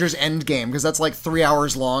yet, Avengers Endgame, because that's like 3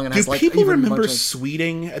 hours long and has Do like. people even remember a bunch of-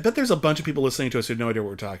 Sweding? I bet there's a bunch of people listening to us who have no idea what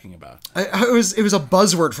we're talking about. It was a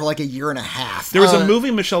buzzword for like a year and a half. There was a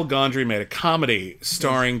movie Michel Gondry made, a comedy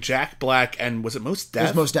starring Jack Black and was it Mos Def? It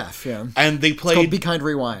was Mos Def, yeah. And they It's called played Be Kind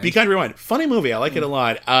Rewind. Be Kind Rewind. Funny movie. I like it a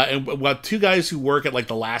lot. And well, two guys who work at like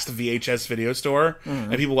the last VHS video store,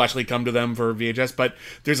 and people will actually come to them for VHS. But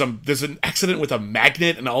there's an accident with a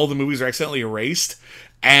magnet, and all the movies are accidentally erased.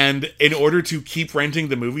 And in order to keep renting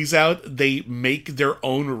the movies out, they make their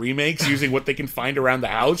own remakes using what they can find around the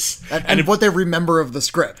house and what they remember of the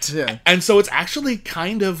script. Yeah. And so it's actually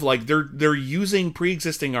kind of like they're using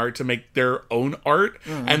pre-existing art to make their own art,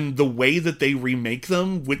 and the way that they remake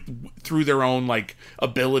them through their own like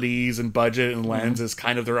abilities and budget and lens is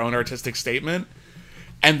kind of their own artistic statement.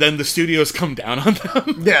 And then the studios come down on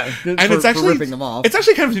them. Yeah, and it's actually for ripping them off. It's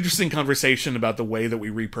actually kind of an interesting conversation about the way that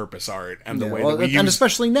we repurpose art and the way that we use. And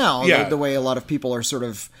especially now, Yeah. the way a lot of people are sort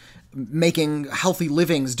of making healthy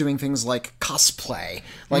livings doing things like cosplay,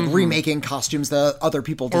 like remaking costumes that other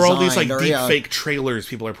people or designed. all these like deep yeah. fake trailers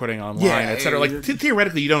people are putting online, Yeah, etc. Like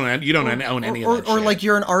theoretically, you don't own any of that Or shit. like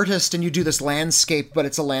you're an artist and you do this landscape, but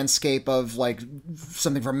it's a landscape of like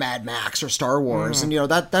something from Mad Max or Star Wars, and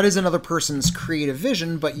that is another person's creative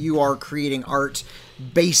vision, but you are creating art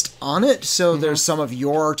based on it. So there's some of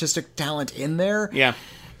your artistic talent in there. Yeah.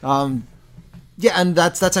 Yeah, and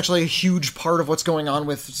that's actually a huge part of what's going on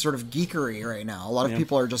with sort of geekery right now. A lot of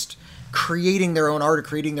people are just creating their own art,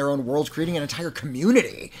 creating their own worlds, creating an entire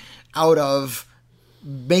community out of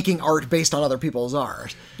making art based on other people's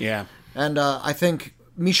art. Yeah. And I think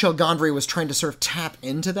Michel Gondry was trying to sort of tap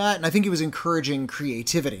into that, and I think he was encouraging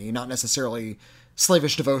creativity, not necessarily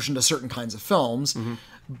slavish devotion to certain kinds of films.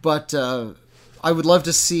 But I would love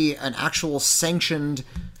to see an actual sanctioned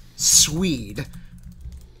Swede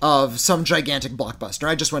of some gigantic blockbuster.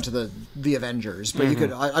 I just went to the Avengers, but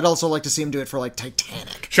I'd also like to see him do it for like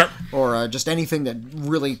Titanic. Sure. Or just anything that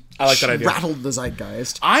really I like that idea. rattled the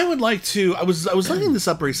zeitgeist. I would like to. I was looking this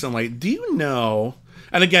up recently. Do you know?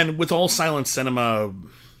 And again, with all silent cinema,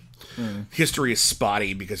 history is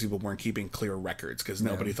spotty because people weren't keeping clear records because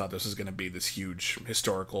nobody thought this was going to be this huge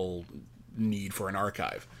historical need for an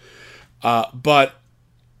archive. But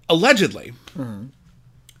allegedly,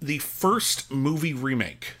 the first movie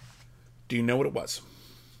remake. Do you know what it was?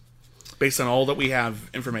 Based on all that we have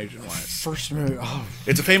information-wise. First movie. Oh,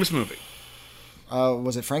 It's a famous movie.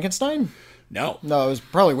 was it Frankenstein? No. No, it was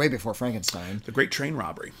probably way before Frankenstein. The Great Train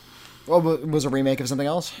Robbery. Well, was it a remake of something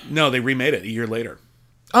else? No, they remade it a year later.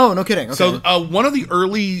 Oh, no kidding. Okay. So one of the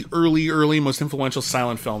early, most influential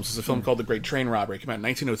silent films is a film called The Great Train Robbery. It came out in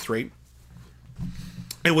 1903.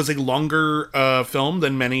 It was a longer film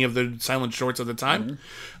than many of the silent shorts of the time.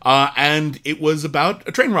 And it was about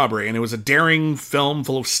a train robbery. And it was a daring film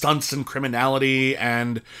full of stunts and criminality.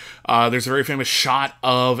 And there's a very famous shot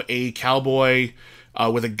of a cowboy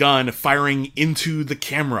with a gun firing into the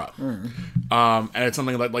camera. And it's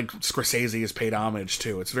something that like Scorsese has paid homage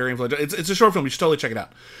to. It's very influential. It's a short film. You should totally check it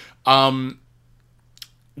out.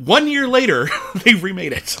 1 year later, they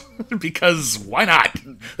remade it because why not?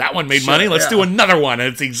 That one made money. Let's do another one. And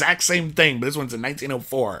it's the exact same thing, but this one's in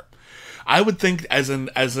 1904. I would think as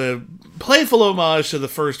a playful homage to the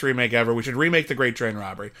first remake ever, we should remake The Great Train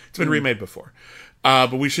Robbery. It's been remade before.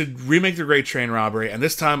 But we should remake The Great Train Robbery, and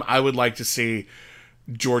this time I would like to see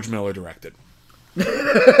George Miller directed.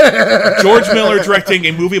 George Miller directing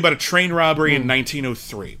a movie about a train robbery in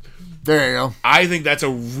 1903. There you go. I think that's a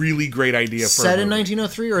really great idea for Set a in movie.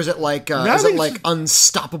 1903, or is it like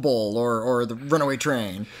Unstoppable or The Runaway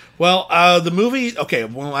Train? Well, the movie. Okay,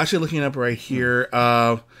 well, actually looking it up right here.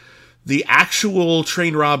 The actual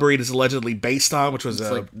train robbery it is allegedly based on, which was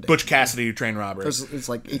a Butch Cassidy train robbery. It's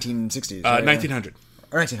like 1860s. 1900.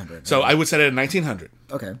 Or 1900. So I would set it in 1900.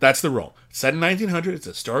 Okay. That's the rule. Set in 1900. It's a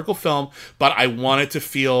historical film, but I want it to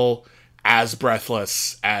feel as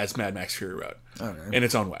breathless as Mad Max Fury Road in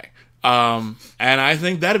its own way. And I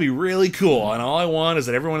think that'd be really cool. And all I want is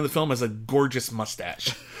that everyone in the film has a gorgeous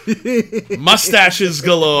mustache. Mustaches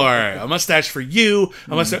galore. A mustache for you.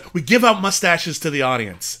 A mustache. We give out mustaches to the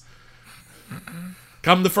audience.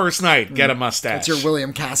 Come the first night, get a mustache. It's your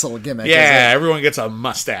William Castle gimmick. Yeah, everyone gets a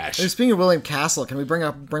mustache. Hey, speaking of William Castle, can we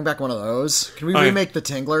bring back one of those? Can we remake The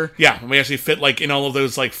Tingler? Yeah, we actually fit like in all of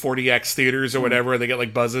those like 40X theaters or whatever. They get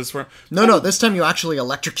like buzzes for. No, this time you actually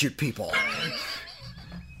electrocute people.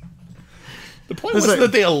 The point wasn't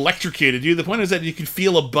that they electrocuted you. The point is that you could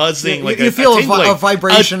feel a buzzing, like you feel a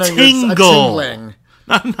vibration, a and tingle. a tingling.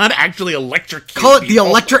 Not actually electrocute. Call it people. the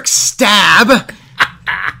electric stab.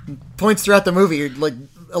 Points throughout the movie, like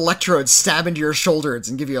electrodes stab into your shoulders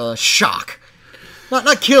and give you a shock.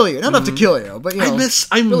 Not kill you, not enough to kill you, but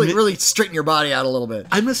really straighten your body out a little bit.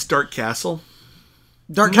 I miss Dark Castle.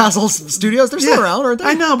 Dark Castle Studios, they're still around, aren't they?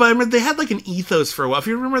 I know, but I mean, they had like an ethos for a while. If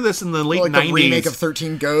you remember this in the late 90s. The remake of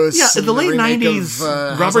 13 Ghosts. Yeah, in the late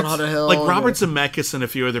 90s, Robert Zemeckis and a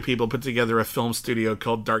few other people put together a film studio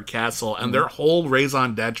called Dark Castle, and their whole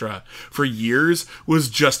raison d'etre for years was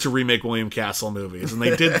just to remake William Castle movies. And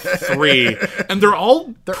they did 3, and they're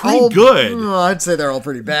all pretty good. I'd say they're all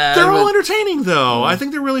pretty bad. They're all entertaining, though. I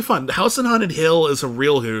think they're really fun. House on Haunted Hill is a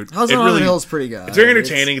real hoot. House on Haunted Hill is pretty good. It's very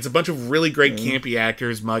entertaining. It's a bunch of really great campy actors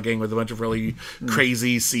mugging with a bunch of really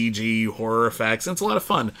crazy CG horror effects, and it's a lot of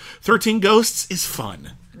fun. 13 Ghosts is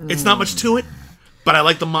fun. It's not much to it, but I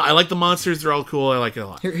like the monsters. They're all cool. I like it a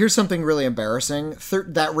lot. Here's something really embarrassing.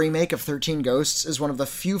 That remake of 13 Ghosts is one of the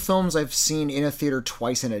few films I've seen in a theater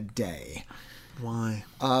twice in a day. Why?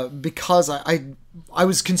 Because I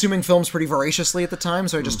was consuming films pretty voraciously at the time,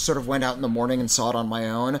 so I just sort of went out in the morning and saw it on my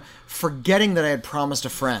own, forgetting that I had promised a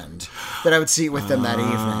friend that I would see it with them that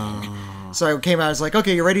evening. So I came out, I was like,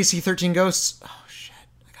 okay, you ready to see 13 Ghosts? Oh, shit,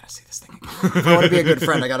 I gotta see this thing again. If I want to be a good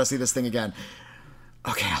friend, I gotta see this thing again.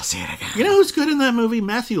 Okay, I'll see it again. You know who's good in that movie?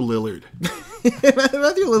 Matthew Lillard.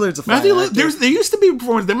 Matthew Lillard's a fine actor. There used to be a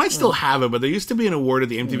performance, they might still have it, but there used to be an award at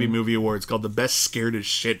the MTV Movie Awards called the Best Scared as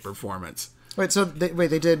Shit Performance. Wait, so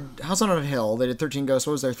they did House on a Hill, they did 13 Ghosts,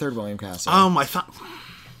 what was their third William Castle? I thought...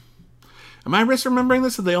 Am I misremembering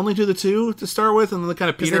this? Did they only do the 2 to start with, and then they kind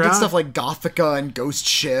of peter out? Because they did stuff like Gothica and Ghost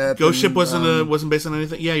Ship. Ghost Ship wasn't based on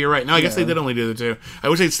anything. Yeah, you're right. No, I guess they did only do the 2. I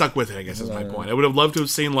wish they'd stuck with it. I guess is my point. I would have loved to have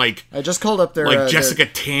seen like I just called up their Jessica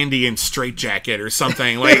Tandy in Straight Jacket or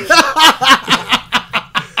something. Like,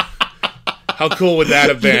 how cool would that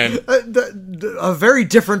have been? A very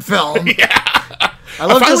different film. Yeah. I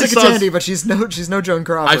love Jessica Tandy, but she's no Joan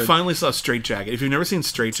Crawford. I finally saw Straight Jacket. If you've never seen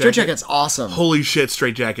Straight Jacket... Straight Jacket's awesome. Holy shit,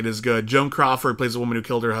 Straight Jacket is good. Joan Crawford plays a woman who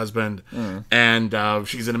killed her husband, and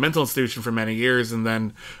she's in a mental institution for many years, and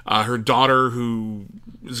then her daughter, who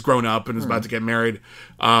is grown up and is about to get married,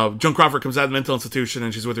 Joan Crawford comes out of the mental institution,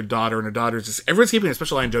 and she's with her daughter, and her daughter's just... Everyone's keeping a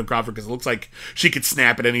special eye on Joan Crawford because it looks like she could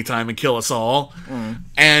snap at any time and kill us all.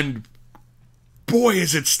 And... boy,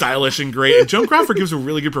 is it stylish and great. And Joan Crawford gives a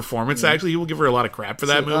really good performance, actually. You will give her a lot of crap for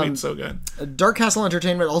that movie. It's so good. Dark Castle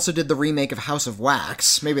Entertainment also did the remake of House of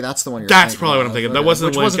Wax. Maybe that's the one you're That's probably what I'm thinking. That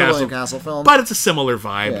wasn't a William Castle film. But it's a similar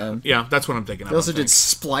vibe. Yeah, that's what I'm thinking of. They also did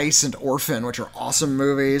Splice and Orphan, which are awesome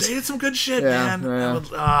movies. They did some good shit, man.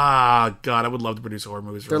 God, I would love to produce horror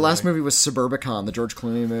movies. Their last movie was Suburbicon, the George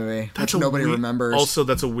Clooney movie, which nobody remembers. Also,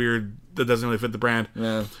 that's a weird... That doesn't really fit the brand.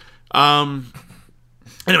 Yeah.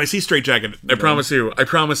 Anyway, see Straight Jacket. I promise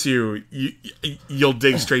you, you'll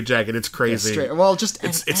dig Straight Jacket. It's crazy.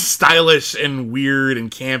 It's stylish and weird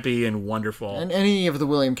and campy and wonderful. And any of the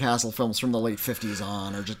William Castle films from the late 50s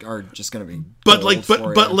on are just going to be.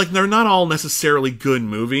 But they're not all necessarily good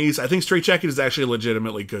movies. I think Straight Jacket is actually a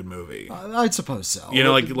legitimately good movie. I'd suppose so. You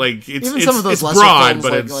know, like it's even some of those lesser broad,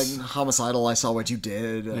 films, but like Homicidal. I Saw What You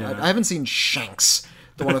Did. I haven't seen Shanks.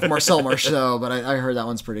 The one with Marcel Marceau, but I heard that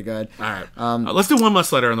one's pretty good. All right. Let's do one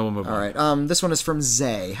last letter and then we'll move on. All right. This one is from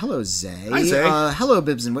Zay. Hello, Zay. Hi, Zay. Hello,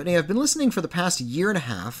 Bibbs and Whitney. I've been listening for the past year and a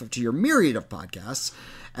half to your myriad of podcasts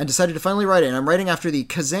and decided to finally write in. I'm writing after the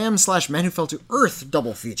Kazam / Man Who Fell to Earth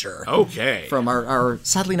double feature. Okay. From our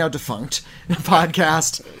sadly now defunct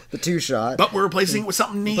podcast, The Two Shot. But we're replacing it with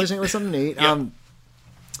something neat. Yep.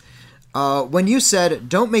 When you said,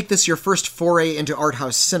 don't make this your first foray into art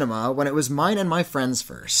house cinema, when it was mine and my friends'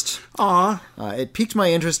 first. Aww. It piqued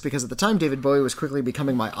my interest because at the time David Bowie was quickly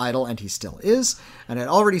becoming my idol, and he still is, and I'd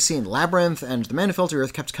already seen Labyrinth, and The Man Who Fell to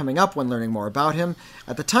Earth kept coming up when learning more about him.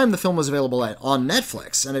 At the time, the film was available on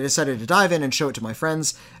Netflix, and I decided to dive in and show it to my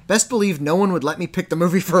friends. Best believe no one would let me pick the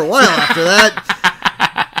movie for a while after that.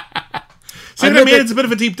 See what I mean? It's a bit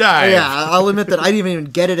of a deep dive. Yeah, I'll admit that I didn't even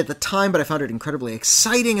get it at the time, but I found it incredibly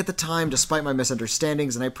exciting at the time, despite my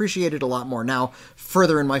misunderstandings, and I appreciate it a lot more now,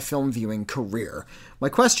 further in my film viewing career. My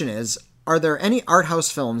question is, are there any art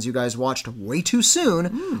house films you guys watched way too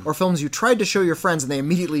soon, or films you tried to show your friends and they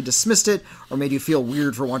immediately dismissed it, or made you feel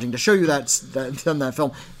weird for wanting to show you that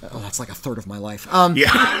film? Oh, that's like a third of my life.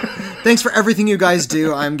 Yeah. Thanks for everything you guys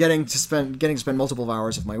do. I'm getting to spend multiple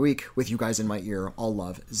hours of my week with you guys in my ear. All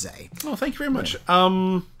love, Zay. Oh, thank you very much.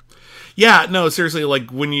 Yeah, no, seriously,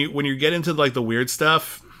 like when you get into like the weird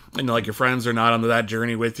stuff, and like your friends are not on that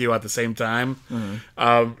journey with you at the same time.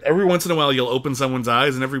 Every once in a while, you'll open someone's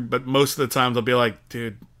eyes, but most of the time they'll be like,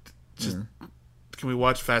 "Dude, just can we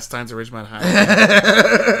watch Fast Times at Ridgemont High?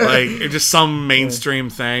 Like, it's just some mainstream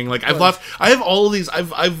thing. Like, I have all of these.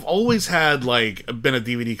 I've always had, like, been a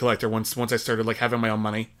DVD collector once I started, like, having my own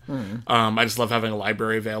money. I just love having a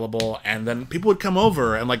library available, and then people would come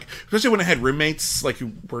over, and, like, especially when I had roommates, like,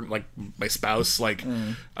 who weren't, like, my spouse, like,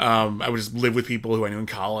 I would just live with people who I knew in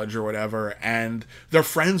college or whatever, and their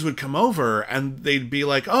friends would come over, and they'd be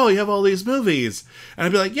like, oh, you have all these movies, and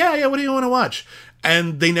I'd be like, yeah, what do you want to watch?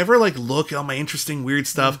 And they never, like, look at all my interesting, weird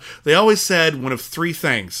stuff. They always said one of three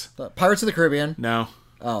things. Pirates of the Caribbean. No.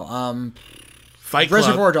 Oh, Fight Club.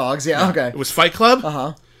 Reservoir Dogs, yeah, okay. It was Fight Club.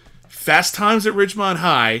 Uh-huh. Fast Times at Ridgemont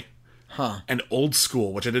High. And Old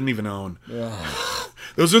School, which I didn't even own.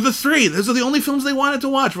 Those are the three. Those are the only films they wanted to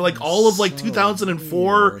watch for, like, all of, like,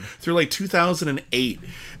 2004 through, like, 2008.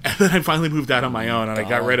 And then I finally moved out on my own, and I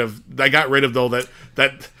got rid of all that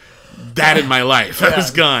in my life. I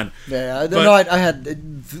was gone. Yeah, but, no, I had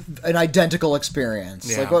an identical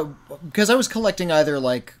experience. Yeah. Like, because I was collecting either,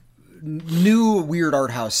 like, new weird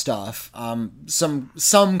art house stuff,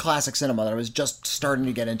 some classic cinema that I was just starting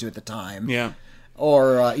to get into at the time. Yeah.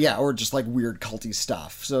 Or just like weird culty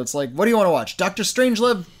stuff. So it's like, what do you want to watch? Dr.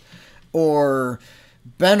 Strangelove or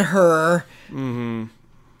Ben-Hur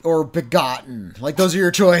or Begotten? Like, those are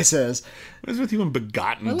your choices. What is with you and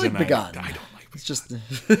Begotten I like tonight? Begotten. I don't like Begotten. It's just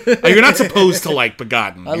You're not supposed to like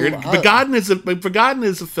Begotten. Begotten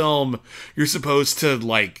is a film you're supposed to,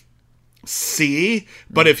 like, see,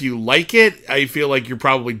 but if you like it, I feel like you're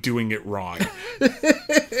probably doing it wrong.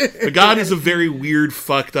 Begotten is a very weird,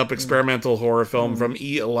 fucked up experimental horror film from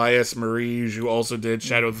E. Elias Marie, who also did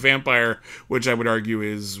Shadow of the Vampire, which I would argue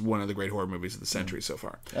is one of the great horror movies of the century so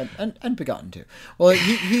far. and Begotten too. Well,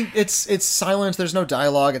 it's silent. There's no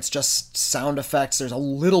dialogue. It's just sound effects. There's a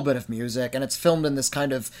little bit of music, and it's filmed in this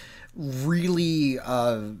kind of really.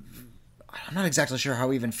 I'm not exactly sure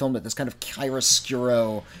how he even filmed it. This kind of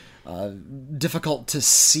chiaroscuro. Difficult to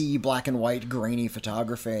see black and white grainy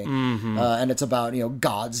photography, and it's about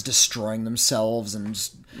gods destroying themselves and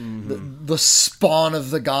the spawn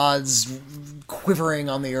of the gods quivering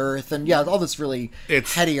on the earth, and all this really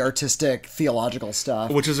heady artistic theological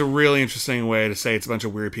stuff, which is a really interesting way to say it's a bunch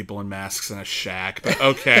of weird people in masks in a shack, but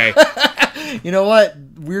okay. You know what?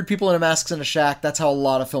 Weird people in masks in a shack, that's how a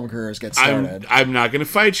lot of film careers get started. I'm not going to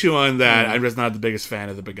fight you on that. I'm just not the biggest fan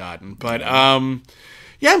of The Begotten, but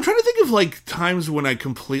yeah, I'm trying to think of, like, times when I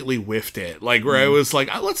completely whiffed it. Like, where I was like,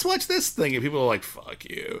 let's watch this thing. And people are like, fuck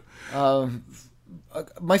you.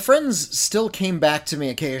 My friends still came back to me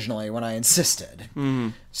occasionally when I insisted.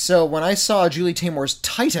 So when I saw Julie Taymor's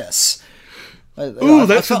Titus... you'd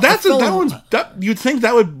think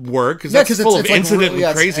that would work, because that's full of incident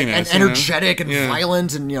and craziness. And energetic and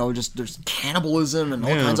violent, and, just there's cannibalism and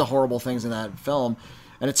all kinds of horrible things in that film.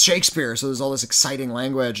 And it's Shakespeare, so there's all this exciting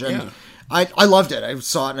language. And I loved it. I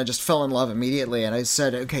saw it and I just fell in love immediately. And I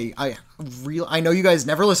said, okay, I know you guys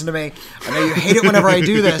never listen to me. I know you hate it whenever I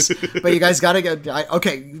do this, but you guys gotta get,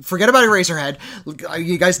 okay, forget about Eraserhead.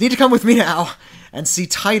 You guys need to come with me now and see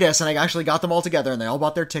Titus. And I actually got them all together, and they all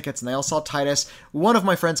bought their tickets, and they all saw Titus. One of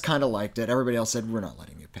my friends kind of liked it. Everybody else said, we're not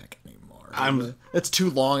letting you pick anymore. It's too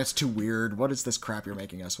long. It's too weird. What is this crap you're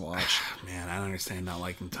making us watch? Man, I don't understand not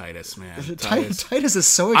liking Titus, man. Titus is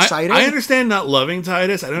so exciting. I understand not loving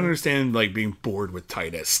Titus. I don't understand, like, being bored with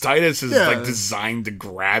Titus. Titus is like designed to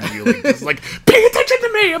grab you, like, just like, pay attention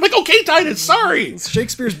to me. I'm like, okay, Titus, sorry. It's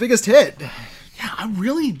Shakespeare's biggest hit. Yeah, I'm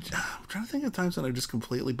trying to think of times when I've just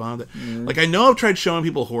completely bombed it. Like, I know I've tried showing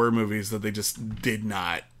people horror movies that they just did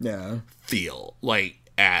not feel like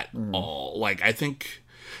at all. Like, I think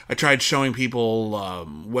I tried showing people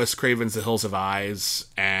Wes Craven's The Hills Have Eyes,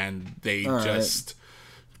 and they just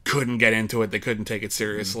couldn't get into it. They couldn't take it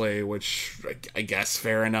seriously, which I guess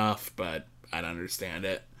fair enough, but I don't understand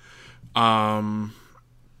it.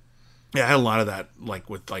 Yeah, I had a lot of that, like,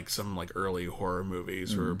 with, like, some, like, early horror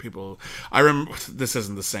movies where people... I remember... This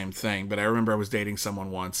isn't the same thing, but I remember I was dating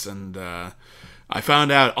someone once, and I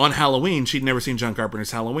found out on Halloween she'd never seen John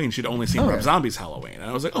Carpenter's Halloween. She'd only seen Rob Zombie's Halloween. And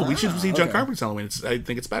I was like, we should see John Carpenter's Halloween. I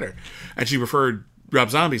think it's better. And she preferred Rob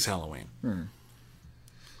Zombie's Halloween.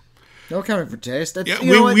 No accounting for taste.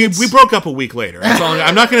 We broke up a week later. That's all.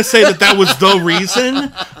 I'm not going to say that was the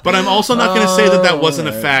reason, but I'm also not going to say that wasn't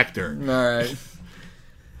a factor. All right.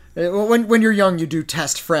 When you're young, you do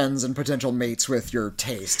test friends and potential mates with your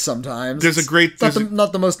taste. Sometimes there's a great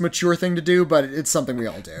not the most mature thing to do, but it's something we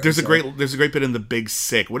all do. There's a great bit in The Big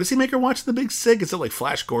Sick. What does he make her watch in The Big Sick? Is it like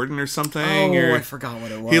Flash Gordon or something? Oh, I forgot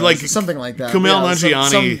what it was. He something like that. Kumail Nanjiani,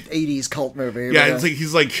 some 80s cult movie. Yeah, it's like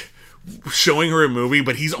he's like, showing her a movie,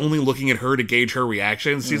 but he's only looking at her to gauge her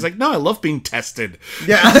reactions. She's like, no, I love being tested.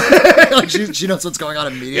 Yeah. Like she knows what's going on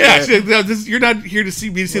immediately. Yeah, you're not here to see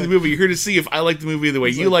me see the movie. You're here to see if I like the movie the way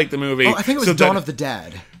you like the movie. Oh, I think it was Dawn of the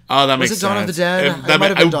Dead. Oh, that makes sense. Was it Dawn of the Dead? It might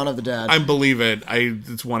have been Dawn of the Dead. I believe it.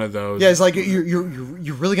 It's one of those. Yeah, it's like, you're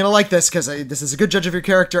really going to like this because this is a good judge of your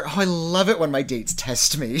character. Oh, I love it when my dates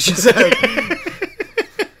test me. She said.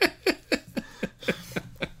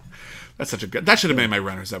 That's such a good. That should have made my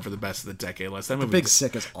runners up for the best of the decade list. That movie, Big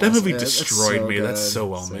Sick is awesome. That movie Yeah, destroyed so me. good. That's so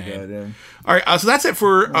well So made. good, yeah. All right, so that's it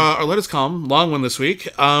for our Let Us Calm long one this week.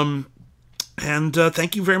 And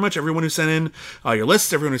thank you very much, everyone who sent in your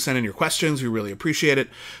lists, everyone who sent in your questions. We really appreciate it.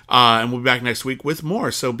 And we'll be back next week with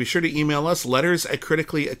more. So be sure to email us,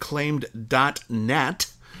 letters@criticallyacclaimed.net.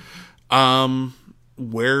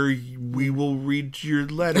 Where we will read your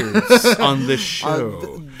letters on this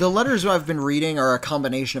show. The letters I've been reading are a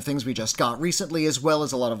combination of things we just got recently, as well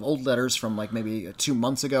as a lot of old letters from like maybe 2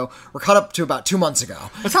 months ago. We're caught up to about 2 months ago.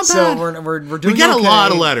 That's not so bad. We're doing. We get okay. a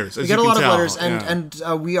lot of letters. We as get you a lot can of tell. letters, Yeah. and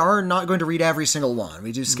we are not going to read every single one.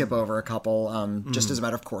 We do skip over a couple, just as a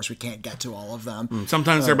matter of course. We can't get to all of them.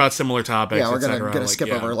 Sometimes they're about similar topics. Yeah, we're et cetera. gonna skip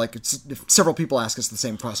over if several people ask us the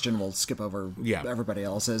same question, we'll skip over everybody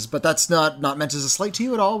else's. But that's not meant as a slight to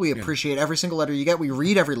you at all. We appreciate every single letter you get. We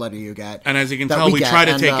read every letter you get. And as you can tell, we try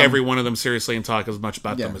to take every one of them seriously and talk as much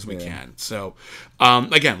about them as we can. So,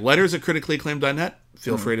 again, letters@criticallyacclaimed.net.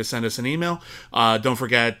 Feel free to send us an email. Don't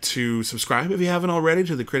forget to subscribe if you haven't already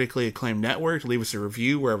to the Critically Acclaimed Network. Leave us a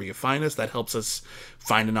review wherever you find us. That helps us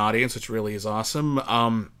find an audience, which really is awesome.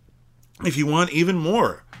 If you want even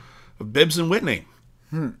more of Bibbs and Whitney,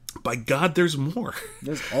 by God, there's more.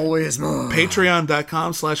 There's always more.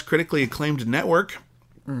 Patreon.com/critically acclaimed network.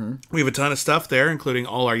 We have a ton of stuff there, including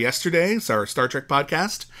all our yesterdays, our Star Trek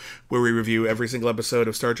podcast, where we review every single episode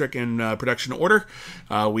of Star Trek in production order.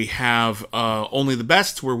 We have Only the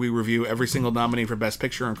Best, where we review every single nominee for Best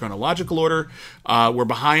Picture in chronological order. We're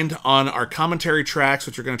behind on our commentary tracks,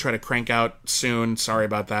 which we're going to try to crank out soon. Sorry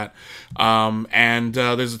about that. And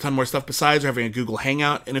there's a ton more stuff besides. We're having a Google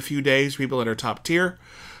Hangout in a few days, people at our top tier.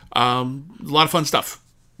 A lot of fun stuff.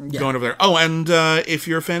 Going over there. Oh, and if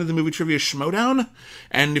you're a fan of the movie Trivia Schmodown,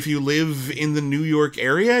 and if you live in the New York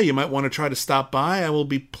area, you might want to try to stop by. I will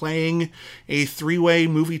be playing a 3-way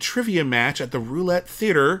movie trivia match at the Roulette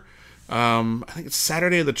Theater. I think it's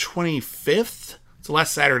Saturday the 25th. It's the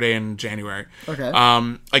last Saturday in January. Okay.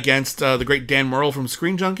 Against the great Dan Murrell from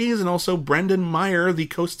Screen Junkies, and also Brendan Meyer, the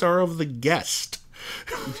co-star of The Guest.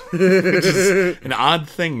 Which is an odd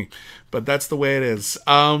thing, but that's the way it is.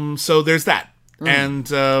 So there's that.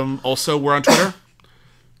 And also, we're on Twitter.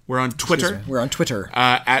 We're on Twitter. We're on Twitter.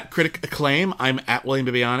 At Critic Acclaim. I'm at William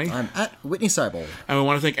Bibiani. I'm at Whitney Seibold. And we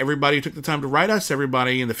want to thank everybody who took the time to write us,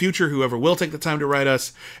 everybody in the future, whoever will take the time to write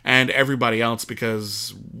us, and everybody else,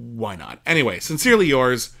 because why not? Anyway, sincerely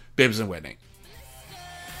yours, Bibbs and Whitney.